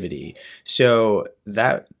productivity. So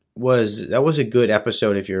that was a good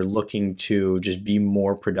episode if you're looking to just be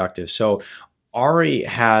more productive. So Ari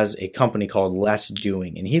has a company called Less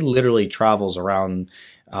Doing, and he literally travels around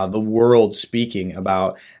the world speaking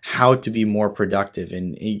about how to be more productive.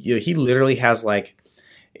 And he literally has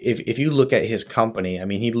if you look at his company, I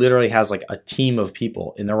mean, he literally has a team of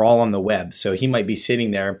people, and they're all on the web. So he might be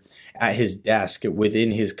sitting there at his desk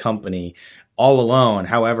within his company all alone.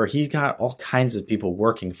 However, he's got all kinds of people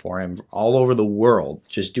working for him all over the world,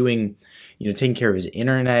 just doing, taking care of his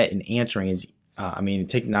internet and answering his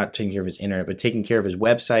not taking care of his internet, but taking care of his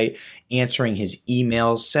website, answering his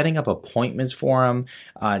emails, setting up appointments for him,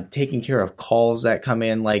 taking care of calls that come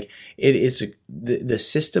in. The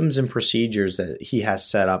systems and procedures that he has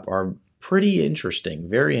set up are pretty interesting,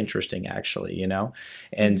 very interesting actually, you know?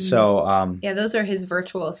 And so, Yeah, those are his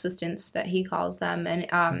virtual assistants that he calls them.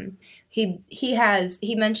 And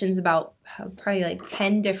he mentions about probably like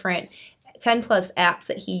 10 plus apps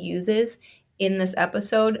that he uses in this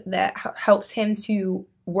episode that helps him to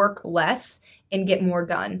work less and get more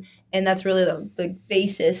done. And that's really the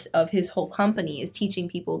basis of his whole company, is teaching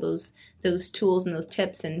people those tools and those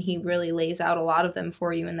tips. And he really lays out a lot of them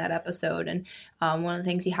for you in that episode. And one of the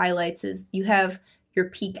things he highlights is you have your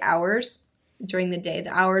peak hours during the day,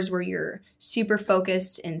 the hours where you're super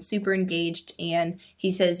focused and super engaged. And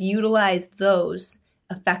he says, utilize those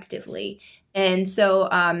effectively. And so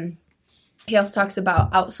he also talks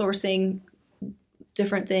about outsourcing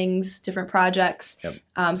different things, different projects.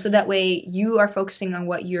 Yep. So that way you are focusing on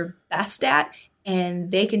what you're best at and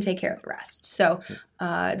they can take care of the rest. So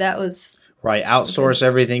that was... Right. Outsource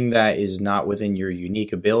everything that is not within your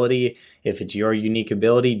unique ability. If it's your unique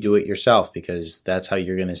ability, do it yourself, because that's how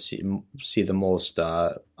you're going to see the most,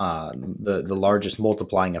 the largest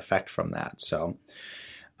multiplying effect from that. So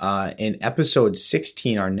in episode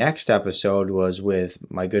 16, our next episode was with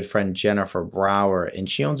my good friend Jennifer Brower, and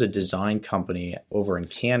she owns a design company over in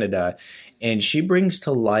Canada. And she brings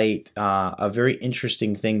to light a very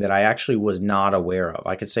interesting thing that I actually was not aware of.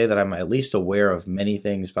 I could say that I'm at least aware of many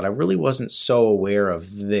things, but I really wasn't so aware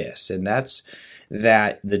of this. And that's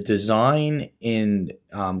that the design in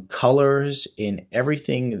colors in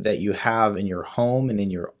everything that you have in your home and in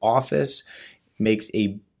your office makes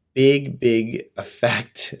a big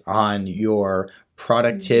effect on your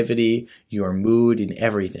productivity, your mood, and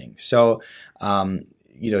everything. So,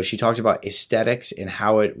 she talks about aesthetics and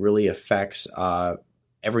how it really affects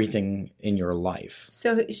everything in your life.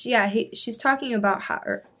 So, she's talking about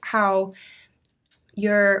how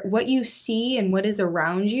what you see and what is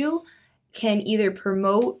around you can either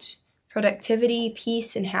promote productivity,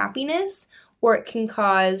 peace, and happiness, or it can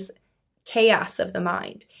cause chaos of the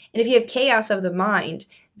mind. And if you have chaos of the mind,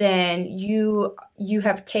 then you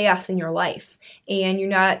have chaos in your life, and you're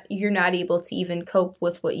not able to even cope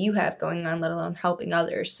with what you have going on, let alone helping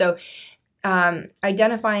others. So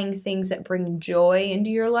identifying things that bring joy into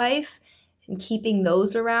your life and keeping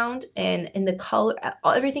those around, and the color,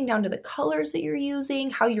 everything down to the colors that you're using,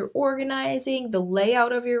 how you're organizing, the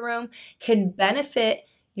layout of your room can benefit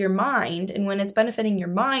your mind. And when it's benefiting your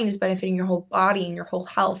mind, it's benefiting your whole body and your whole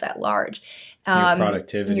health at large.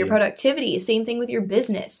 Your productivity. Same thing with your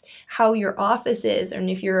business, how your office is, and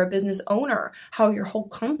if you're a business owner, how your whole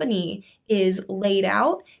company is laid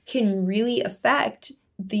out can really affect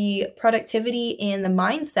the productivity and the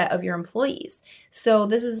mindset of your employees. So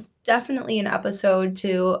this is definitely an episode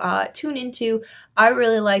to tune into. I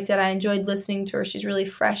really liked it. I enjoyed listening to her. She's really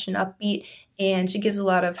fresh and upbeat, and she gives a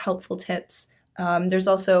lot of helpful tips. There's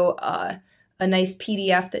also a nice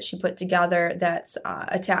PDF that she put together that's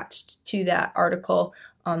attached to that article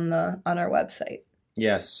on our website.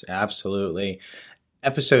 Yes, absolutely.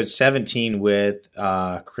 Episode 17 with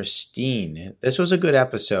Christine. This was a good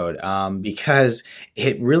episode because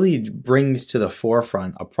it really brings to the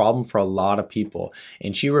forefront a problem for a lot of people.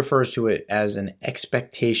 And she refers to it as an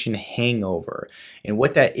expectation hangover. And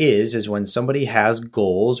what that is when somebody has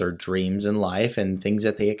goals or dreams in life and things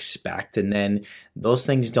that they expect, and then those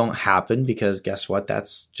things don't happen because guess what?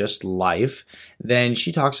 That's just life. Then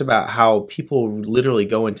she talks about how people literally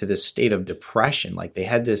go into this state of depression. Like they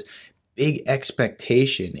had this big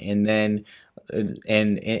expectation, and then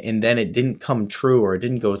it didn't come true, or it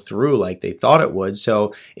didn't go through like they thought it would.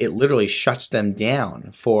 So it literally shuts them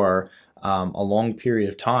down for a long period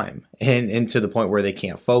of time, and to the point where they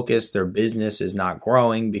can't focus. Their business is not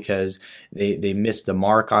growing because they missed the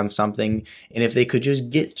mark on something. And if they could just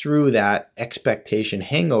get through that expectation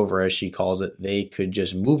hangover, as she calls it, they could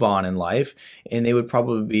just move on in life, and they would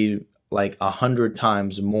probably be like 100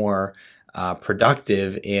 times more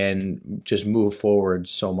productive and just move forward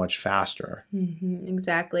so much faster. Mm-hmm,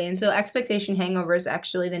 exactly. And so Expectation Hangover is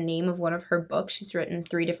actually the name of one of her books. She's written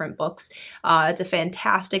 3 different books. It's a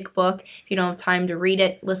fantastic book. If you don't have time to read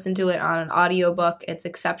it, listen to it on an audiobook. It's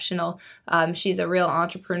exceptional. She's a real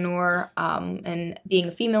entrepreneur, and being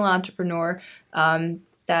a female entrepreneur,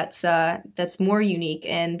 that's more unique.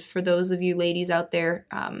 And for those of you ladies out there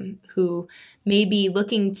who may be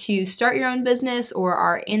looking to start your own business or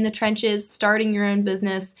are in the trenches starting your own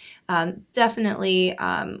business, definitely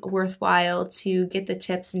worthwhile to get the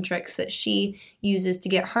tips and tricks that she uses to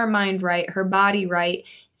get her mind right, her body right,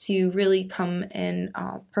 to really come and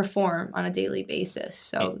perform on a daily basis.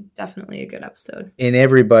 So definitely a good episode. And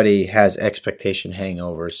everybody has expectation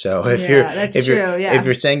hangovers. So if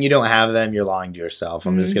you're saying you don't have them, you're lying to yourself.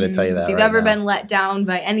 I'm just going to tell you that. If you've ever been let down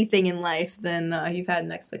by anything in life, then you've had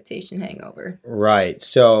an expectation hangover. Right.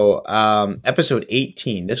 So episode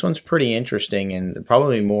 18, this one's pretty interesting and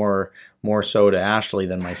probably more so to Ashley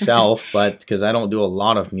than myself, but because I don't do a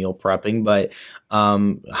lot of meal prepping, but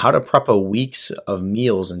how to prep a week's of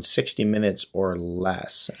meals in 60 minutes or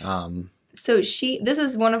less. So this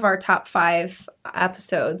is one of our top 5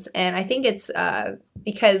 episodes, and I think it's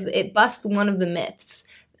because it busts one of the myths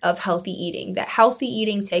of healthy eating, that healthy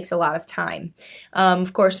eating takes a lot of time.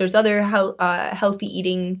 Of course, there's other healthy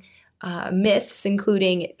eating myths,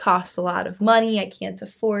 including it costs a lot of money, I can't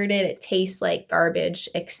afford it, it tastes like garbage,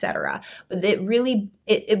 etc. But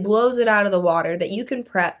it blows it out of the water that you can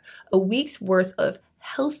prep a week's worth of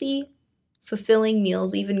healthy, fulfilling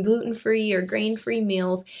meals, even gluten-free or grain-free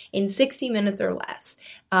meals, in 60 minutes or less.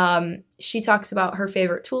 She talks about her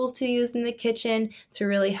favorite tools to use in the kitchen to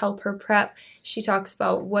really help her prep. She talks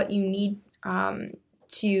about what you need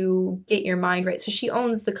to get your mind right. So she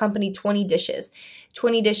owns the company 20 Dishes.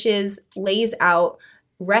 20 Dishes lays out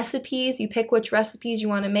recipes. You pick which recipes you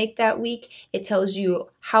want to make that week. It tells you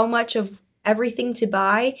how much of everything to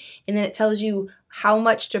buy, and then it tells you how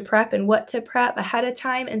much to prep and what to prep ahead of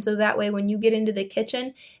time. And so that way when you get into the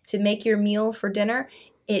kitchen to make your meal for dinner,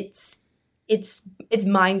 it's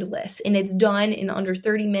mindless and it's done in under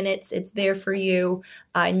 30 minutes. It's there for you,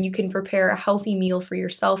 and you can prepare a healthy meal for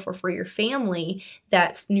yourself or for your family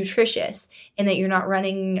that's nutritious, and that you're not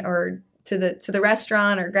running or to the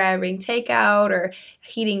restaurant or grabbing takeout or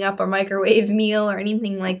heating up a microwave meal or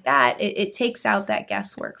anything like that. It takes out that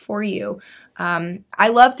guesswork for you. I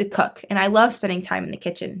love to cook and I love spending time in the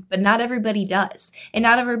kitchen, but not everybody does, and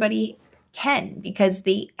not everybody can because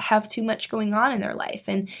they have too much going on in their life.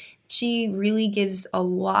 And she really gives a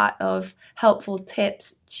lot of helpful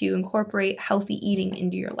tips to incorporate healthy eating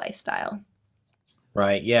into your lifestyle.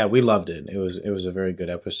 Right. Yeah, we loved it. It was a very good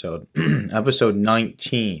episode. Episode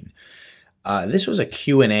 19. This was a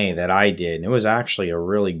Q&A that I did, and it was actually a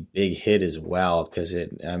really big hit as well because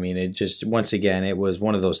it just, once again, it was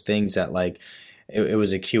one of those things that like, it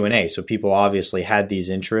was a Q&A. So people obviously had these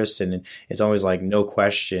interests, and it's always like no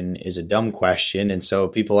question is a dumb question. And so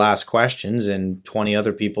people ask questions and 20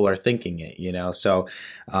 other people are thinking it, So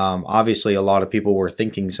obviously a lot of people were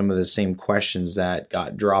thinking some of the same questions that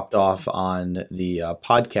got dropped off on the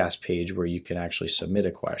podcast page where you can actually submit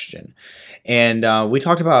a question. And I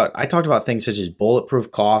talked about things such as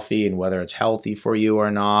bulletproof coffee and whether it's healthy for you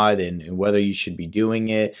or not, and whether you should be doing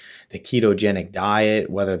it, the ketogenic diet,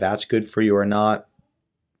 whether that's good for you or not,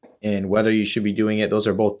 and whether you should be doing it. Those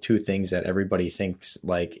are both two things that everybody thinks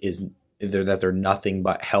like that they're nothing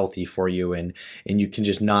but healthy for you, and you can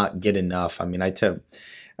just not get enough. I mean, I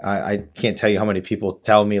can't tell you how many people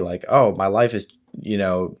tell me like, oh, my life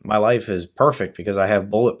is perfect because I have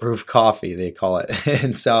bulletproof coffee, they call it.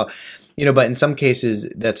 And so, but in some cases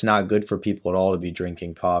that's not good for people at all to be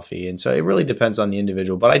drinking coffee. And so it really depends on the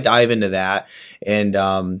individual, but I dive into that. And,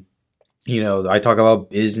 I talk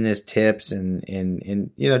about business tips and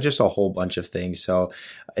just a whole bunch of things. So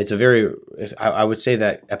I would say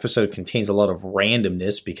that episode contains a lot of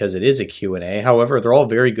randomness because it is a Q&A. However, they're all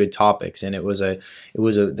very good topics, and the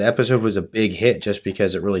episode was a big hit just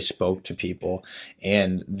because it really spoke to people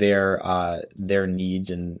and their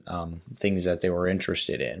needs and things that they were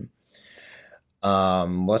interested in.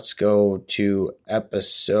 Let's go to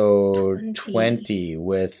episode 20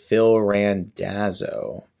 with Phil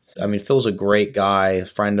Randazzo. I mean, Phil's a great guy, a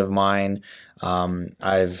friend of mine.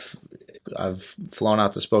 I've flown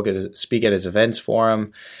out to speak at his events for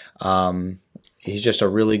him. He's just a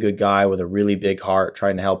really good guy with a really big heart,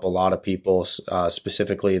 trying to help a lot of people,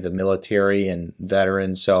 specifically the military and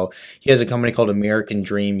veterans. So he has a company called American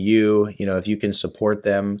Dream U. If you can support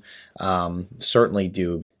them, certainly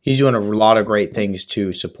do. He's doing a lot of great things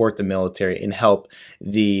to support the military and help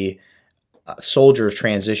the soldiers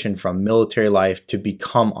transition from military life to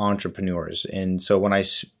become entrepreneurs. And so when I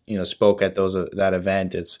spoke at that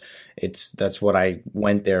event, that's what I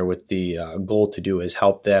went there with the goal to do, is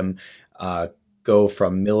help them go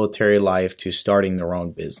from military life to starting their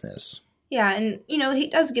own business. Yeah, and he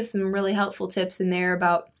does give some really helpful tips in there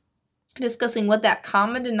about discussing what that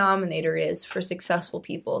common denominator is for successful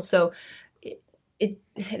people. So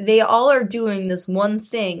they all are doing this one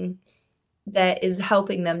thing that is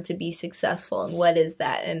helping them to be successful. And what is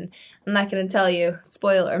that? And I'm not going to tell you,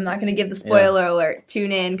 spoiler, I'm not going to give the spoiler alert.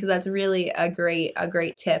 Tune in because that's really a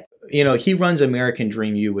great tip. You know, he runs American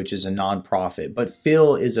Dream U, which is a nonprofit, but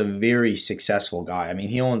Phil is a very successful guy. I mean,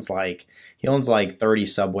 he owns like 30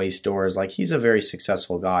 Subway stores. Like, he's a very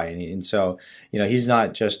successful guy. And so, you know, he's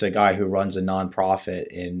not just a guy who runs a nonprofit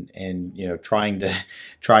and you know, trying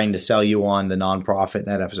to sell you on the nonprofit in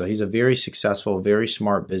that episode. He's a very successful, very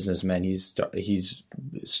smart businessman. He's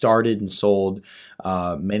started and sold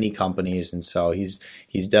many companies. And so he's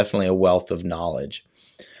definitely a wealth of knowledge.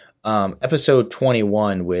 Episode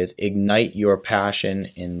 21 with Ignite Your Passion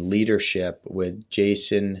in Leadership with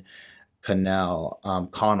Jason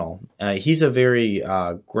Connell. He's a very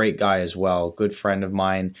great guy as well, good friend of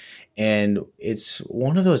mine. And it's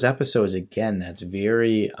one of those episodes, again, that's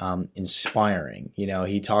very inspiring. You know,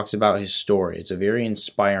 he talks about his story. It's a very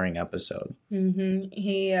inspiring episode. Mm-hmm.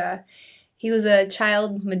 He was a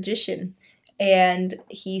child magician, and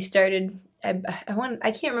he started... I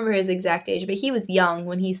can't remember his exact age, but he was young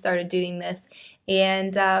when he started doing this,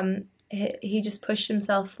 and he just pushed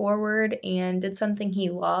himself forward and did something he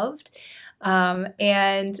loved,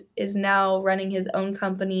 and is now running his own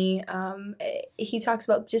company. He talks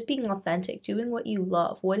about just being authentic, doing what you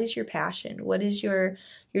love. What is your passion? What is your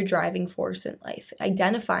driving force in life?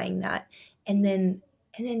 Identifying that, and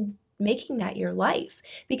then making that your life.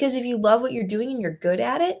 Because if you love what you're doing and you're good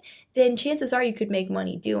at it, then chances are you could make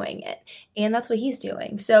money doing it. And that's what he's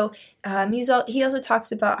doing. So he also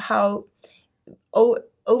talks about how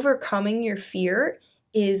overcoming your fear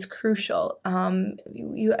is crucial.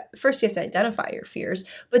 You have to identify your fears,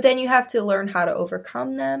 but then you have to learn how to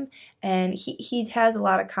overcome them. And he has a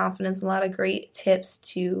lot of confidence, a lot of great tips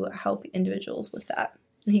to help individuals with that.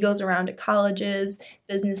 He goes around to colleges,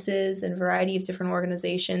 businesses, and a variety of different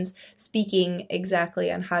organizations speaking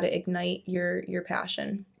exactly on how to ignite your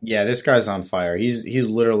passion. Yeah, this guy's on fire. He's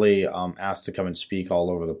literally asked to come and speak all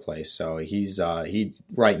over the place. So he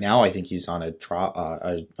right now, I think he's on a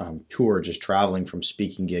tour, just traveling from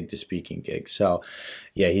speaking gig to speaking gig. So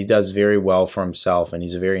yeah, he does very well for himself, and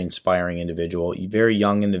he's a very inspiring individual, very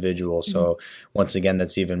young individual. So once again,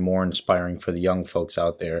 that's even more inspiring for the young folks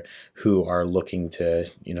out there who are looking to,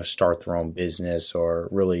 you know, start their own business or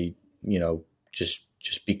really, you know, just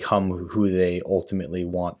become who they ultimately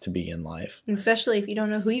want to be in life. Especially if you don't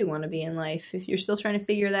know who you want to be in life. If you're still trying to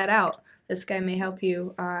figure that out, this guy may help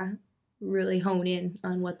you really hone in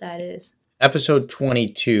on what that is. Episode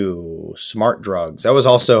 22, smart drugs.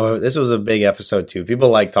 This was a big episode too. People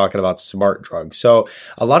like talking about smart drugs. So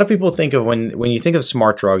a lot of people think of when you think of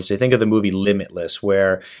smart drugs, they think of the movie Limitless,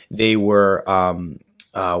 where they were,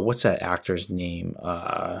 what's that actor's name?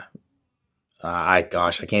 I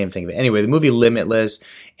can't even think of it. Anyway, the movie Limitless,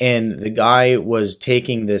 and the guy was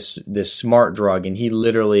taking this smart drug, and he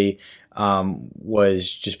literally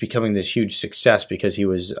was just becoming this huge success because he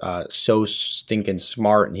was so stinking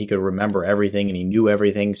smart, and he could remember everything, and he knew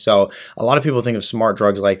everything. So a lot of people think of smart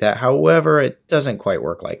drugs like that. However, it doesn't quite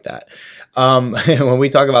work like that. When we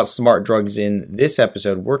talk about smart drugs in this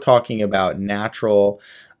episode, we're talking about the natural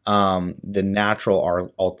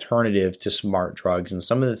alternative to smart drugs, and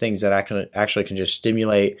some of the things that actually can just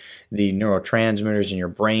stimulate the neurotransmitters in your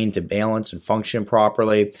brain to balance and function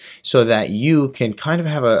properly, so that you can kind of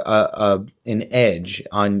have an edge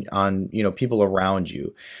on you know, people around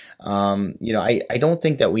you. You know, I don't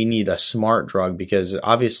think that we need a smart drug, because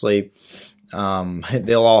obviously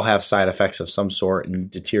they'll all have side effects of some sort in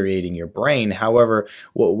deteriorating your brain. However,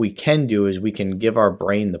 what we can do is we can give our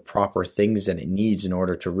brain the proper things that it needs in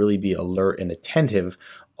order to really be alert and attentive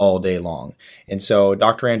all day long. And so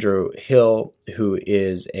Dr. Andrew Hill, who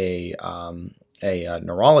is a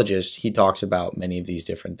neurologist, he talks about many of these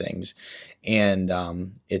different things. And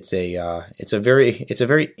it's a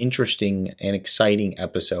very interesting and exciting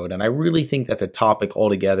episode, and I really think that the topic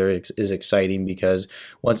altogether is exciting because,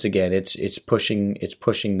 once again, it's pushing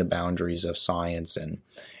the boundaries of science, and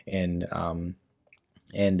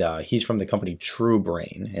he's from the company True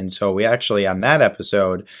Brain, and so we actually on that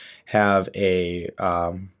episode have a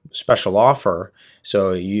special offer.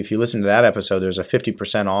 So if you listen to that episode, there's a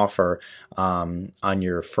 50% offer on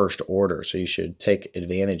your first order. So you should take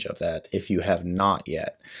advantage of that if you have not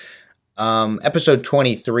yet. Episode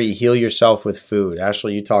 23, Heal Yourself with Food.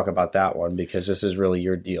 Ashley, you talk about that one because this is really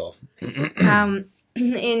your deal.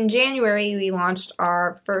 In January, we launched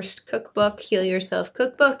our first cookbook, Heal Yourself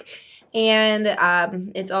Cookbook. And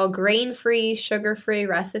it's all grain-free, sugar-free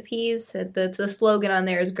recipes. The slogan on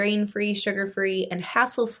there is grain-free, sugar-free, and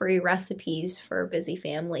hassle-free recipes for busy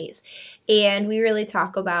families. And we really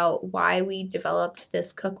talk about why we developed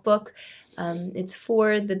this cookbook. It's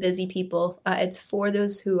for the busy people. It's for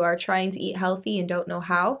those who are trying to eat healthy and don't know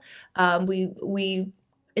how. We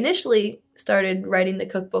initially started writing the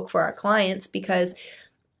cookbook for our clients because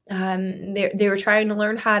they were trying to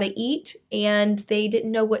learn how to eat and they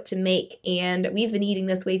didn't know what to make. And we've been eating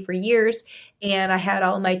this way for years. And I had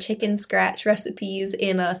all my chicken scratch recipes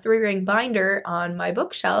in a 3-ring binder on my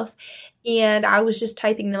bookshelf. And I was just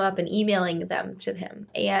typing them up and emailing them to him.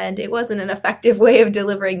 And it wasn't an effective way of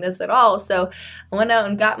delivering this at all. So I went out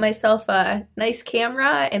and got myself a nice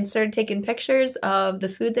camera and started taking pictures of the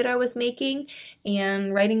food that I was making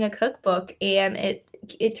and writing a cookbook. And it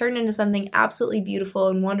turned into something absolutely beautiful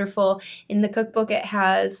and wonderful. In the cookbook, it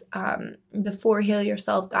has the 4 Heal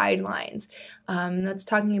Yourself guidelines. That's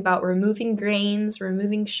talking about removing grains,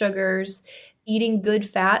 removing sugars, eating good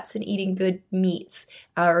fats, and eating good meats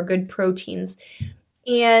or good proteins.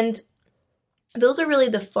 And those are really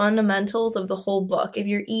the fundamentals of the whole book. If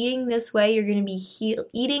you're eating this way, you're going to be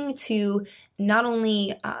eating to not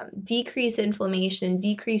only decrease inflammation,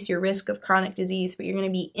 decrease your risk of chronic disease, but you're going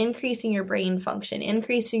to be increasing your brain function,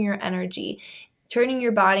 increasing your energy, turning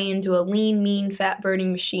your body into a lean, mean,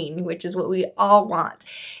 fat-burning machine, which is what we all want.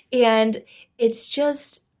 And it's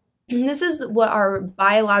just, this is what our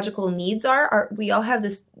biological needs are. We all have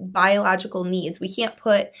this biological needs. We can't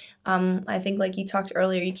put, I think like you talked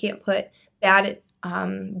earlier, you can't put bad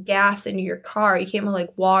gas into your car. You can't put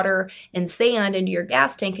like water and sand into your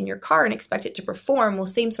gas tank in your car and expect it to perform. Well,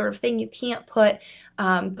 same sort of thing. You can't put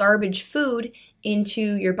garbage food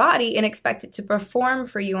into your body and expect it to perform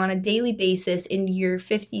for you on a daily basis in your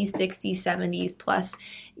 50s, 60s, 70s plus.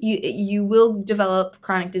 You will develop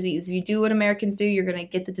chronic disease. If you do what Americans do, you're going to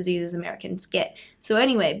get the diseases Americans get. So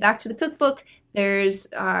anyway, back to the cookbook. There's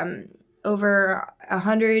over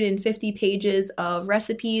 150 pages of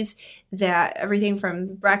recipes that everything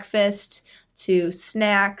from breakfast to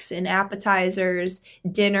snacks and appetizers,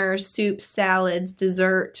 dinners, soups, salads,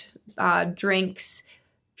 dessert, drinks,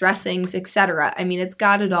 dressings, etc. I mean, it's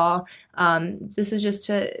got it all. This is just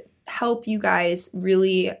to help you guys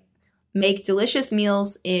really make delicious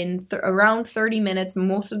meals in around 30 minutes.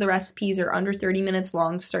 Most of the recipes are under 30 minutes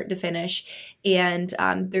long, start to finish. And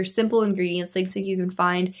they're simple ingredients, things that you can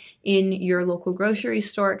find in your local grocery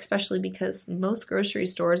store, especially because most grocery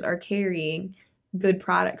stores are carrying good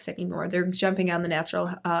products anymore. They're jumping on the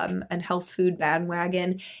natural and health food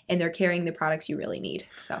bandwagon, and they're carrying the products you really need.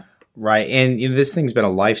 So. Right. And this thing's been a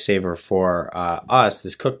lifesaver for us,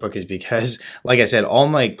 this cookbook, is because, like I said, all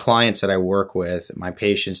my clients that I work with, my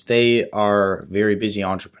patients, they are very busy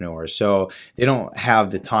entrepreneurs. So they don't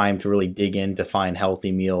have the time to really dig in to find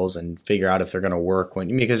healthy meals and figure out if they're going to work.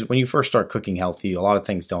 Because when you first start cooking healthy, a lot of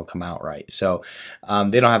things don't come out right. So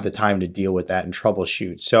they don't have the time to deal with that and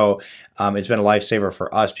troubleshoot. So it's been a lifesaver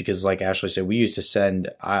for us because, like Ashley said, we used to send,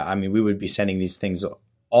 we would be sending these things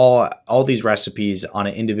all these recipes on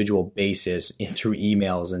an individual basis through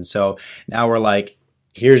emails. And so now we're like,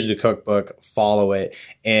 here's the cookbook, follow it,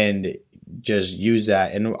 and just use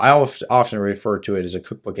that. And I often refer to it as a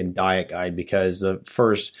cookbook and diet guide because the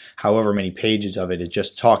first however many pages of it is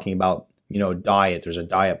just talking about, diet. There's a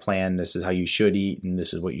diet plan. This is how you should eat, and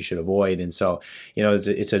this is what you should avoid. And so,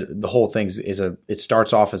 the whole thing it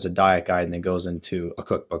starts off as a diet guide and then goes into a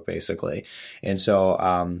cookbook basically. And so,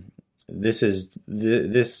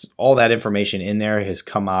 this all that information in there has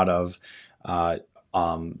come out of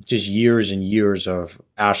just years and years of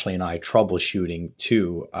Ashley and I troubleshooting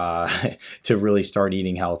to really start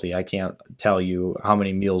eating healthy. I can't tell you how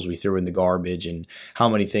many meals we threw in the garbage and how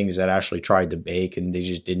many things that Ashley tried to bake and they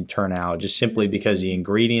just didn't turn out, just simply because the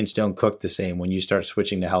ingredients don't cook the same when you start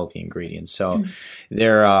switching to healthy ingredients. So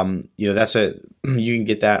there, you can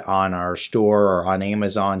get that on our store or on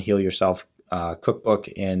Amazon, Heal Yourself cookbook,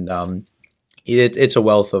 and it's a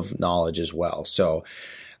wealth of knowledge as well. So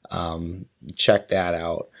check that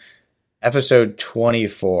out. Episode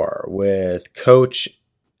 24 with Coach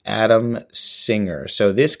Adam Singer.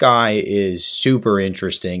 So this guy is super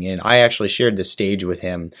interesting, and I actually shared the stage with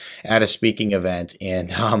him at a speaking event,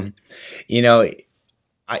 and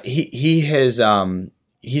he has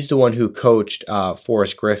he's the one who coached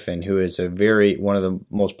Forrest Griffin, who is one of the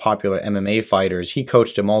most popular MMA fighters. He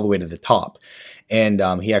coached him all the way to the top, and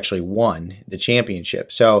he actually won the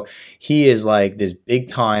championship. So he is like this big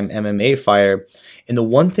time MMA fighter. And the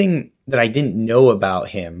one thing that I didn't know about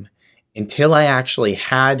him until I actually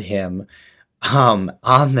had him on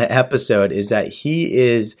the episode is that he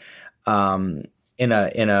is an in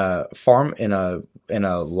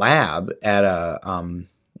a lab at a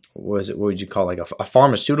what would you call, like a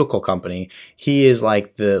pharmaceutical company. He is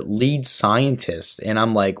like the lead scientist. And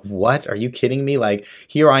I'm like, what? Are you kidding me? Like,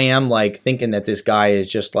 here I am, like thinking that this guy is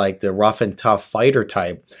just like the rough and tough fighter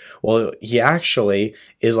type. Well, he actually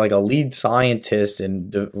is like a lead scientist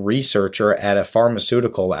and researcher at a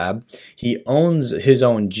pharmaceutical lab. He owns his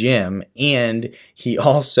own gym, and he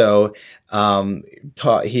also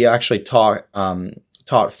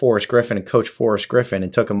taught Forrest Griffin and coached Forrest Griffin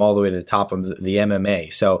and took him all the way to the top of the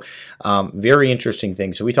MMA. So very interesting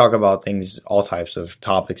thing. So we talk about things, all types of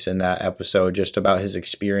topics in that episode, just about his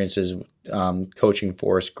experiences coaching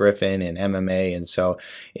Forrest Griffin and MMA.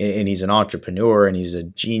 And he's an entrepreneur, and he's a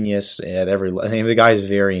genius at every level. I mean, the guy's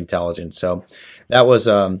very intelligent. So that was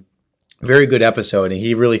very good episode, and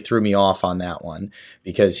he really threw me off on that one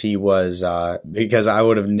because because I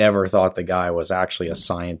would have never thought the guy was actually a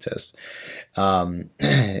scientist.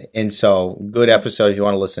 And so good episode if you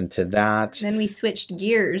want to listen to that. Then we switched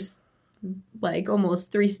gears, like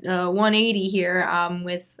almost 180 here,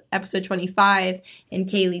 with episode 25 and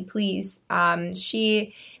Kaylee Please.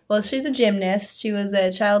 She's a gymnast. She was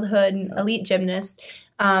a childhood elite gymnast.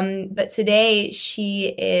 But today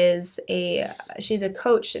she's a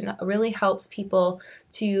coach and really helps people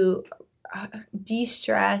to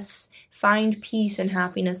de-stress, find peace and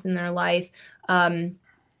happiness in their life.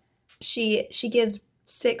 She gives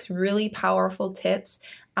 6 really powerful tips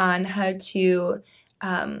on how to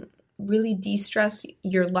really de-stress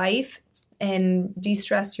your life and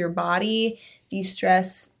de-stress your body,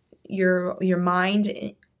 de-stress your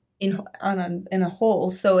mind in a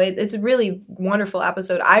whole. So it's a really wonderful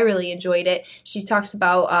episode. I really enjoyed it. She talks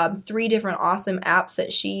about 3 different awesome apps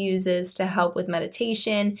that she uses to help with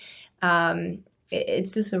meditation.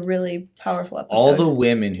 It's just a really powerful episode. All the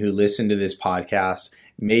women who listen to this podcast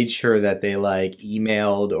made sure that they like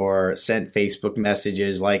emailed or sent Facebook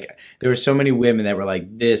messages. Like, there were so many women that were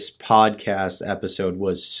like, this podcast episode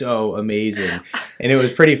was so amazing. And it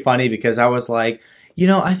was pretty funny because I was like,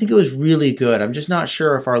 I think it was really good. I'm just not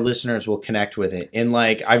sure if our listeners will connect with it. And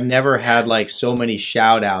like, I've never had like so many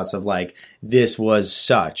shout outs of like, this was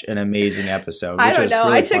such an amazing episode. I don't know.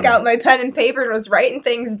 Really I took out my pen and paper and was writing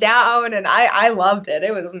things down, and I loved it.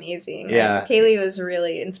 It was amazing. Yeah. And Kaylee was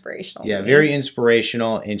really inspirational. Yeah, very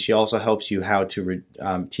inspirational. And she also helps you how to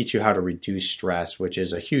teach you how to reduce stress, which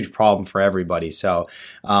is a huge problem for everybody. So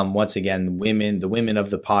once again, the women of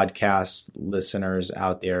the podcast listeners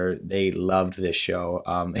out there, they loved this show.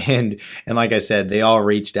 And like I said, they all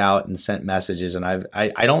reached out and sent messages. And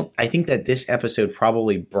I think that this episode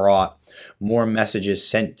probably brought more messages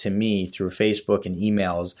sent to me through Facebook and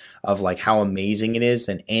emails of like how amazing it is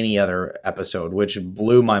than any other episode, which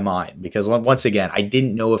blew my mind because once again, I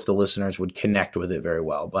didn't know if the listeners would connect with it very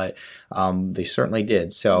well, but they certainly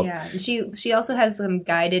did. So yeah, she also has some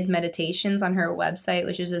guided meditations on her website,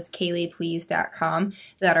 which is just KayleePlease.com,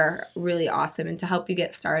 that are really awesome and to help you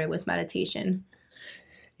get started with meditation.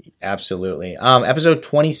 Absolutely. Episode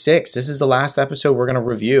 26. This is the last episode we're going to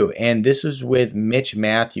review, and this is with Mitch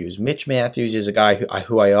Matthews. Mitch Matthews is a guy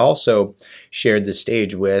who I also shared the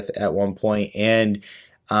stage with at one point, and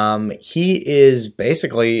he is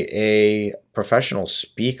basically a professional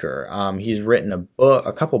speaker. He's written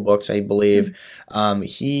a couple books, I believe.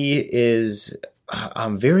 He is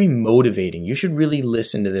very motivating. You should really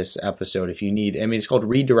listen to this episode if you need. I mean, it's called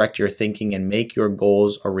Redirect Your Thinking and Make Your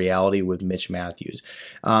Goals a Reality with Mitch Matthews.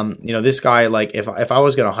 This guy, like if I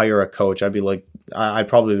was going to hire a coach, I'd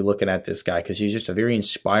probably be looking at this guy because he's just a very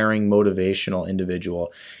inspiring, motivational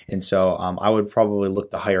individual. And so I would probably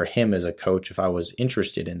look to hire him as a coach if I was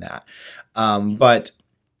interested in that. But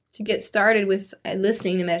to get started with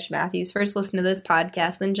listening to Mitch Matthews, first listen to this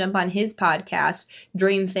podcast, then jump on his podcast,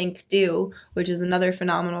 Dream, Think, Do, which is another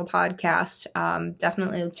phenomenal podcast.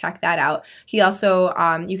 Definitely check that out. He also,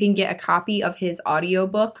 you can get a copy of his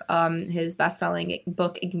audiobook, his best-selling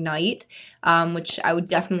book, Ignite, which I would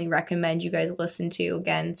definitely recommend you guys listen to.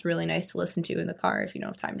 Again, it's really nice to listen to in the car if you don't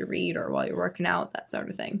have time to read or while you're working out, that sort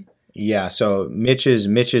of thing. Yeah, so Mitch is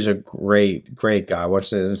a great guy.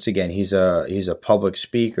 Once again, he's a public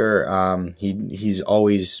speaker.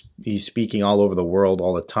 He's speaking all over the world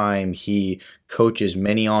all the time. He coaches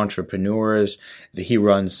many entrepreneurs. He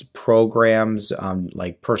runs programs,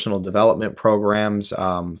 like personal development programs,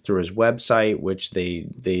 through his website, which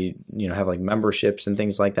they have like memberships and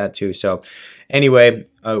things like that too. So anyway,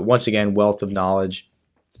 once again, wealth of knowledge.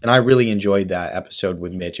 And I really enjoyed that episode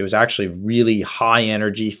with Mitch. It was actually a really high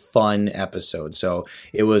energy, fun episode. So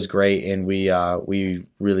it was great, and we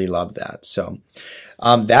really loved that. So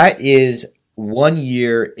that is 1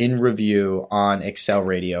 year in review on Excel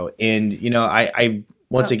Radio. And, I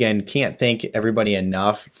once again, can't thank everybody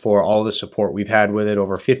enough for all the support we've had with it.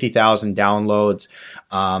 Over 50,000 downloads,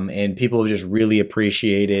 and people have just really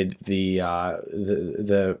appreciated the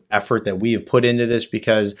effort that we have put into this.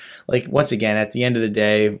 Because, once again, at the end of the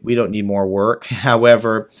day, we don't need more work.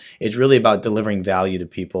 However, it's really about delivering value to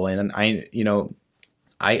people, and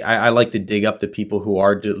I like to dig up the people who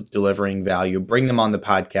are delivering value, bring them on the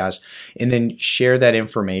podcast, and then share that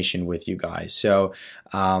information with you guys. So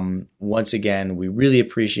once again, we really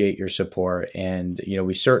appreciate your support, and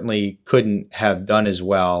we certainly couldn't have done as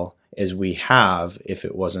well as we have if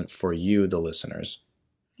it wasn't for you, the listeners.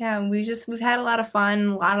 Yeah, we've had a lot of fun,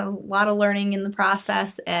 a lot of learning in the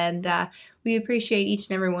process, and we appreciate each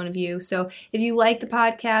and every one of you. So if you like the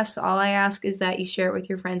podcast, all I ask is that you share it with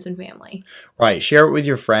your friends and family. Right, share it with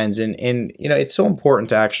your friends, and it's so important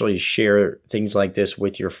to actually share things like this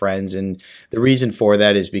with your friends. And the reason for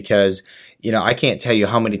that is because I can't tell you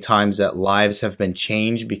how many times that lives have been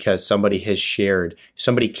changed because somebody cared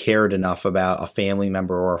enough about a family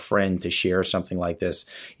member or a friend to share something like this.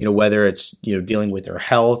 Whether it's, dealing with their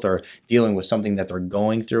health or dealing with something that they're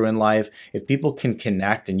going through in life. If people can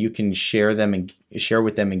connect and you can share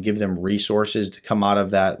with them and give them resources to come out of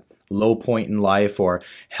that low point in life, or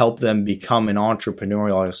help them become an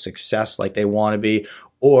entrepreneurial success like they want to be,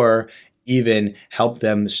 or even help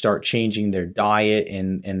them start changing their diet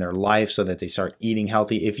and their life so that they start eating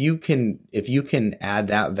healthy. If you can add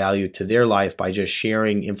that value to their life by just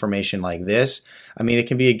sharing information like this, it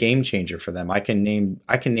can be a game changer for them. I can name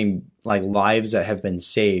like lives that have been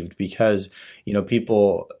saved because,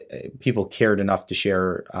 people cared enough to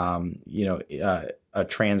share, a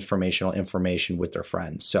transformational information with their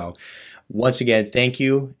friends. So once again, thank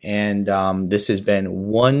you. And this has been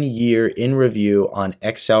 1 year in review on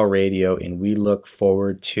Excel Radio, and we look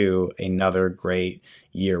forward to another great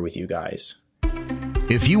year with you guys.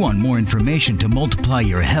 If you want more information to multiply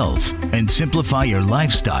your health and simplify your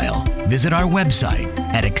lifestyle, visit our website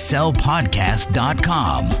at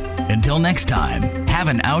excelpodcast.com. Until next time, have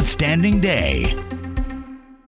an outstanding day.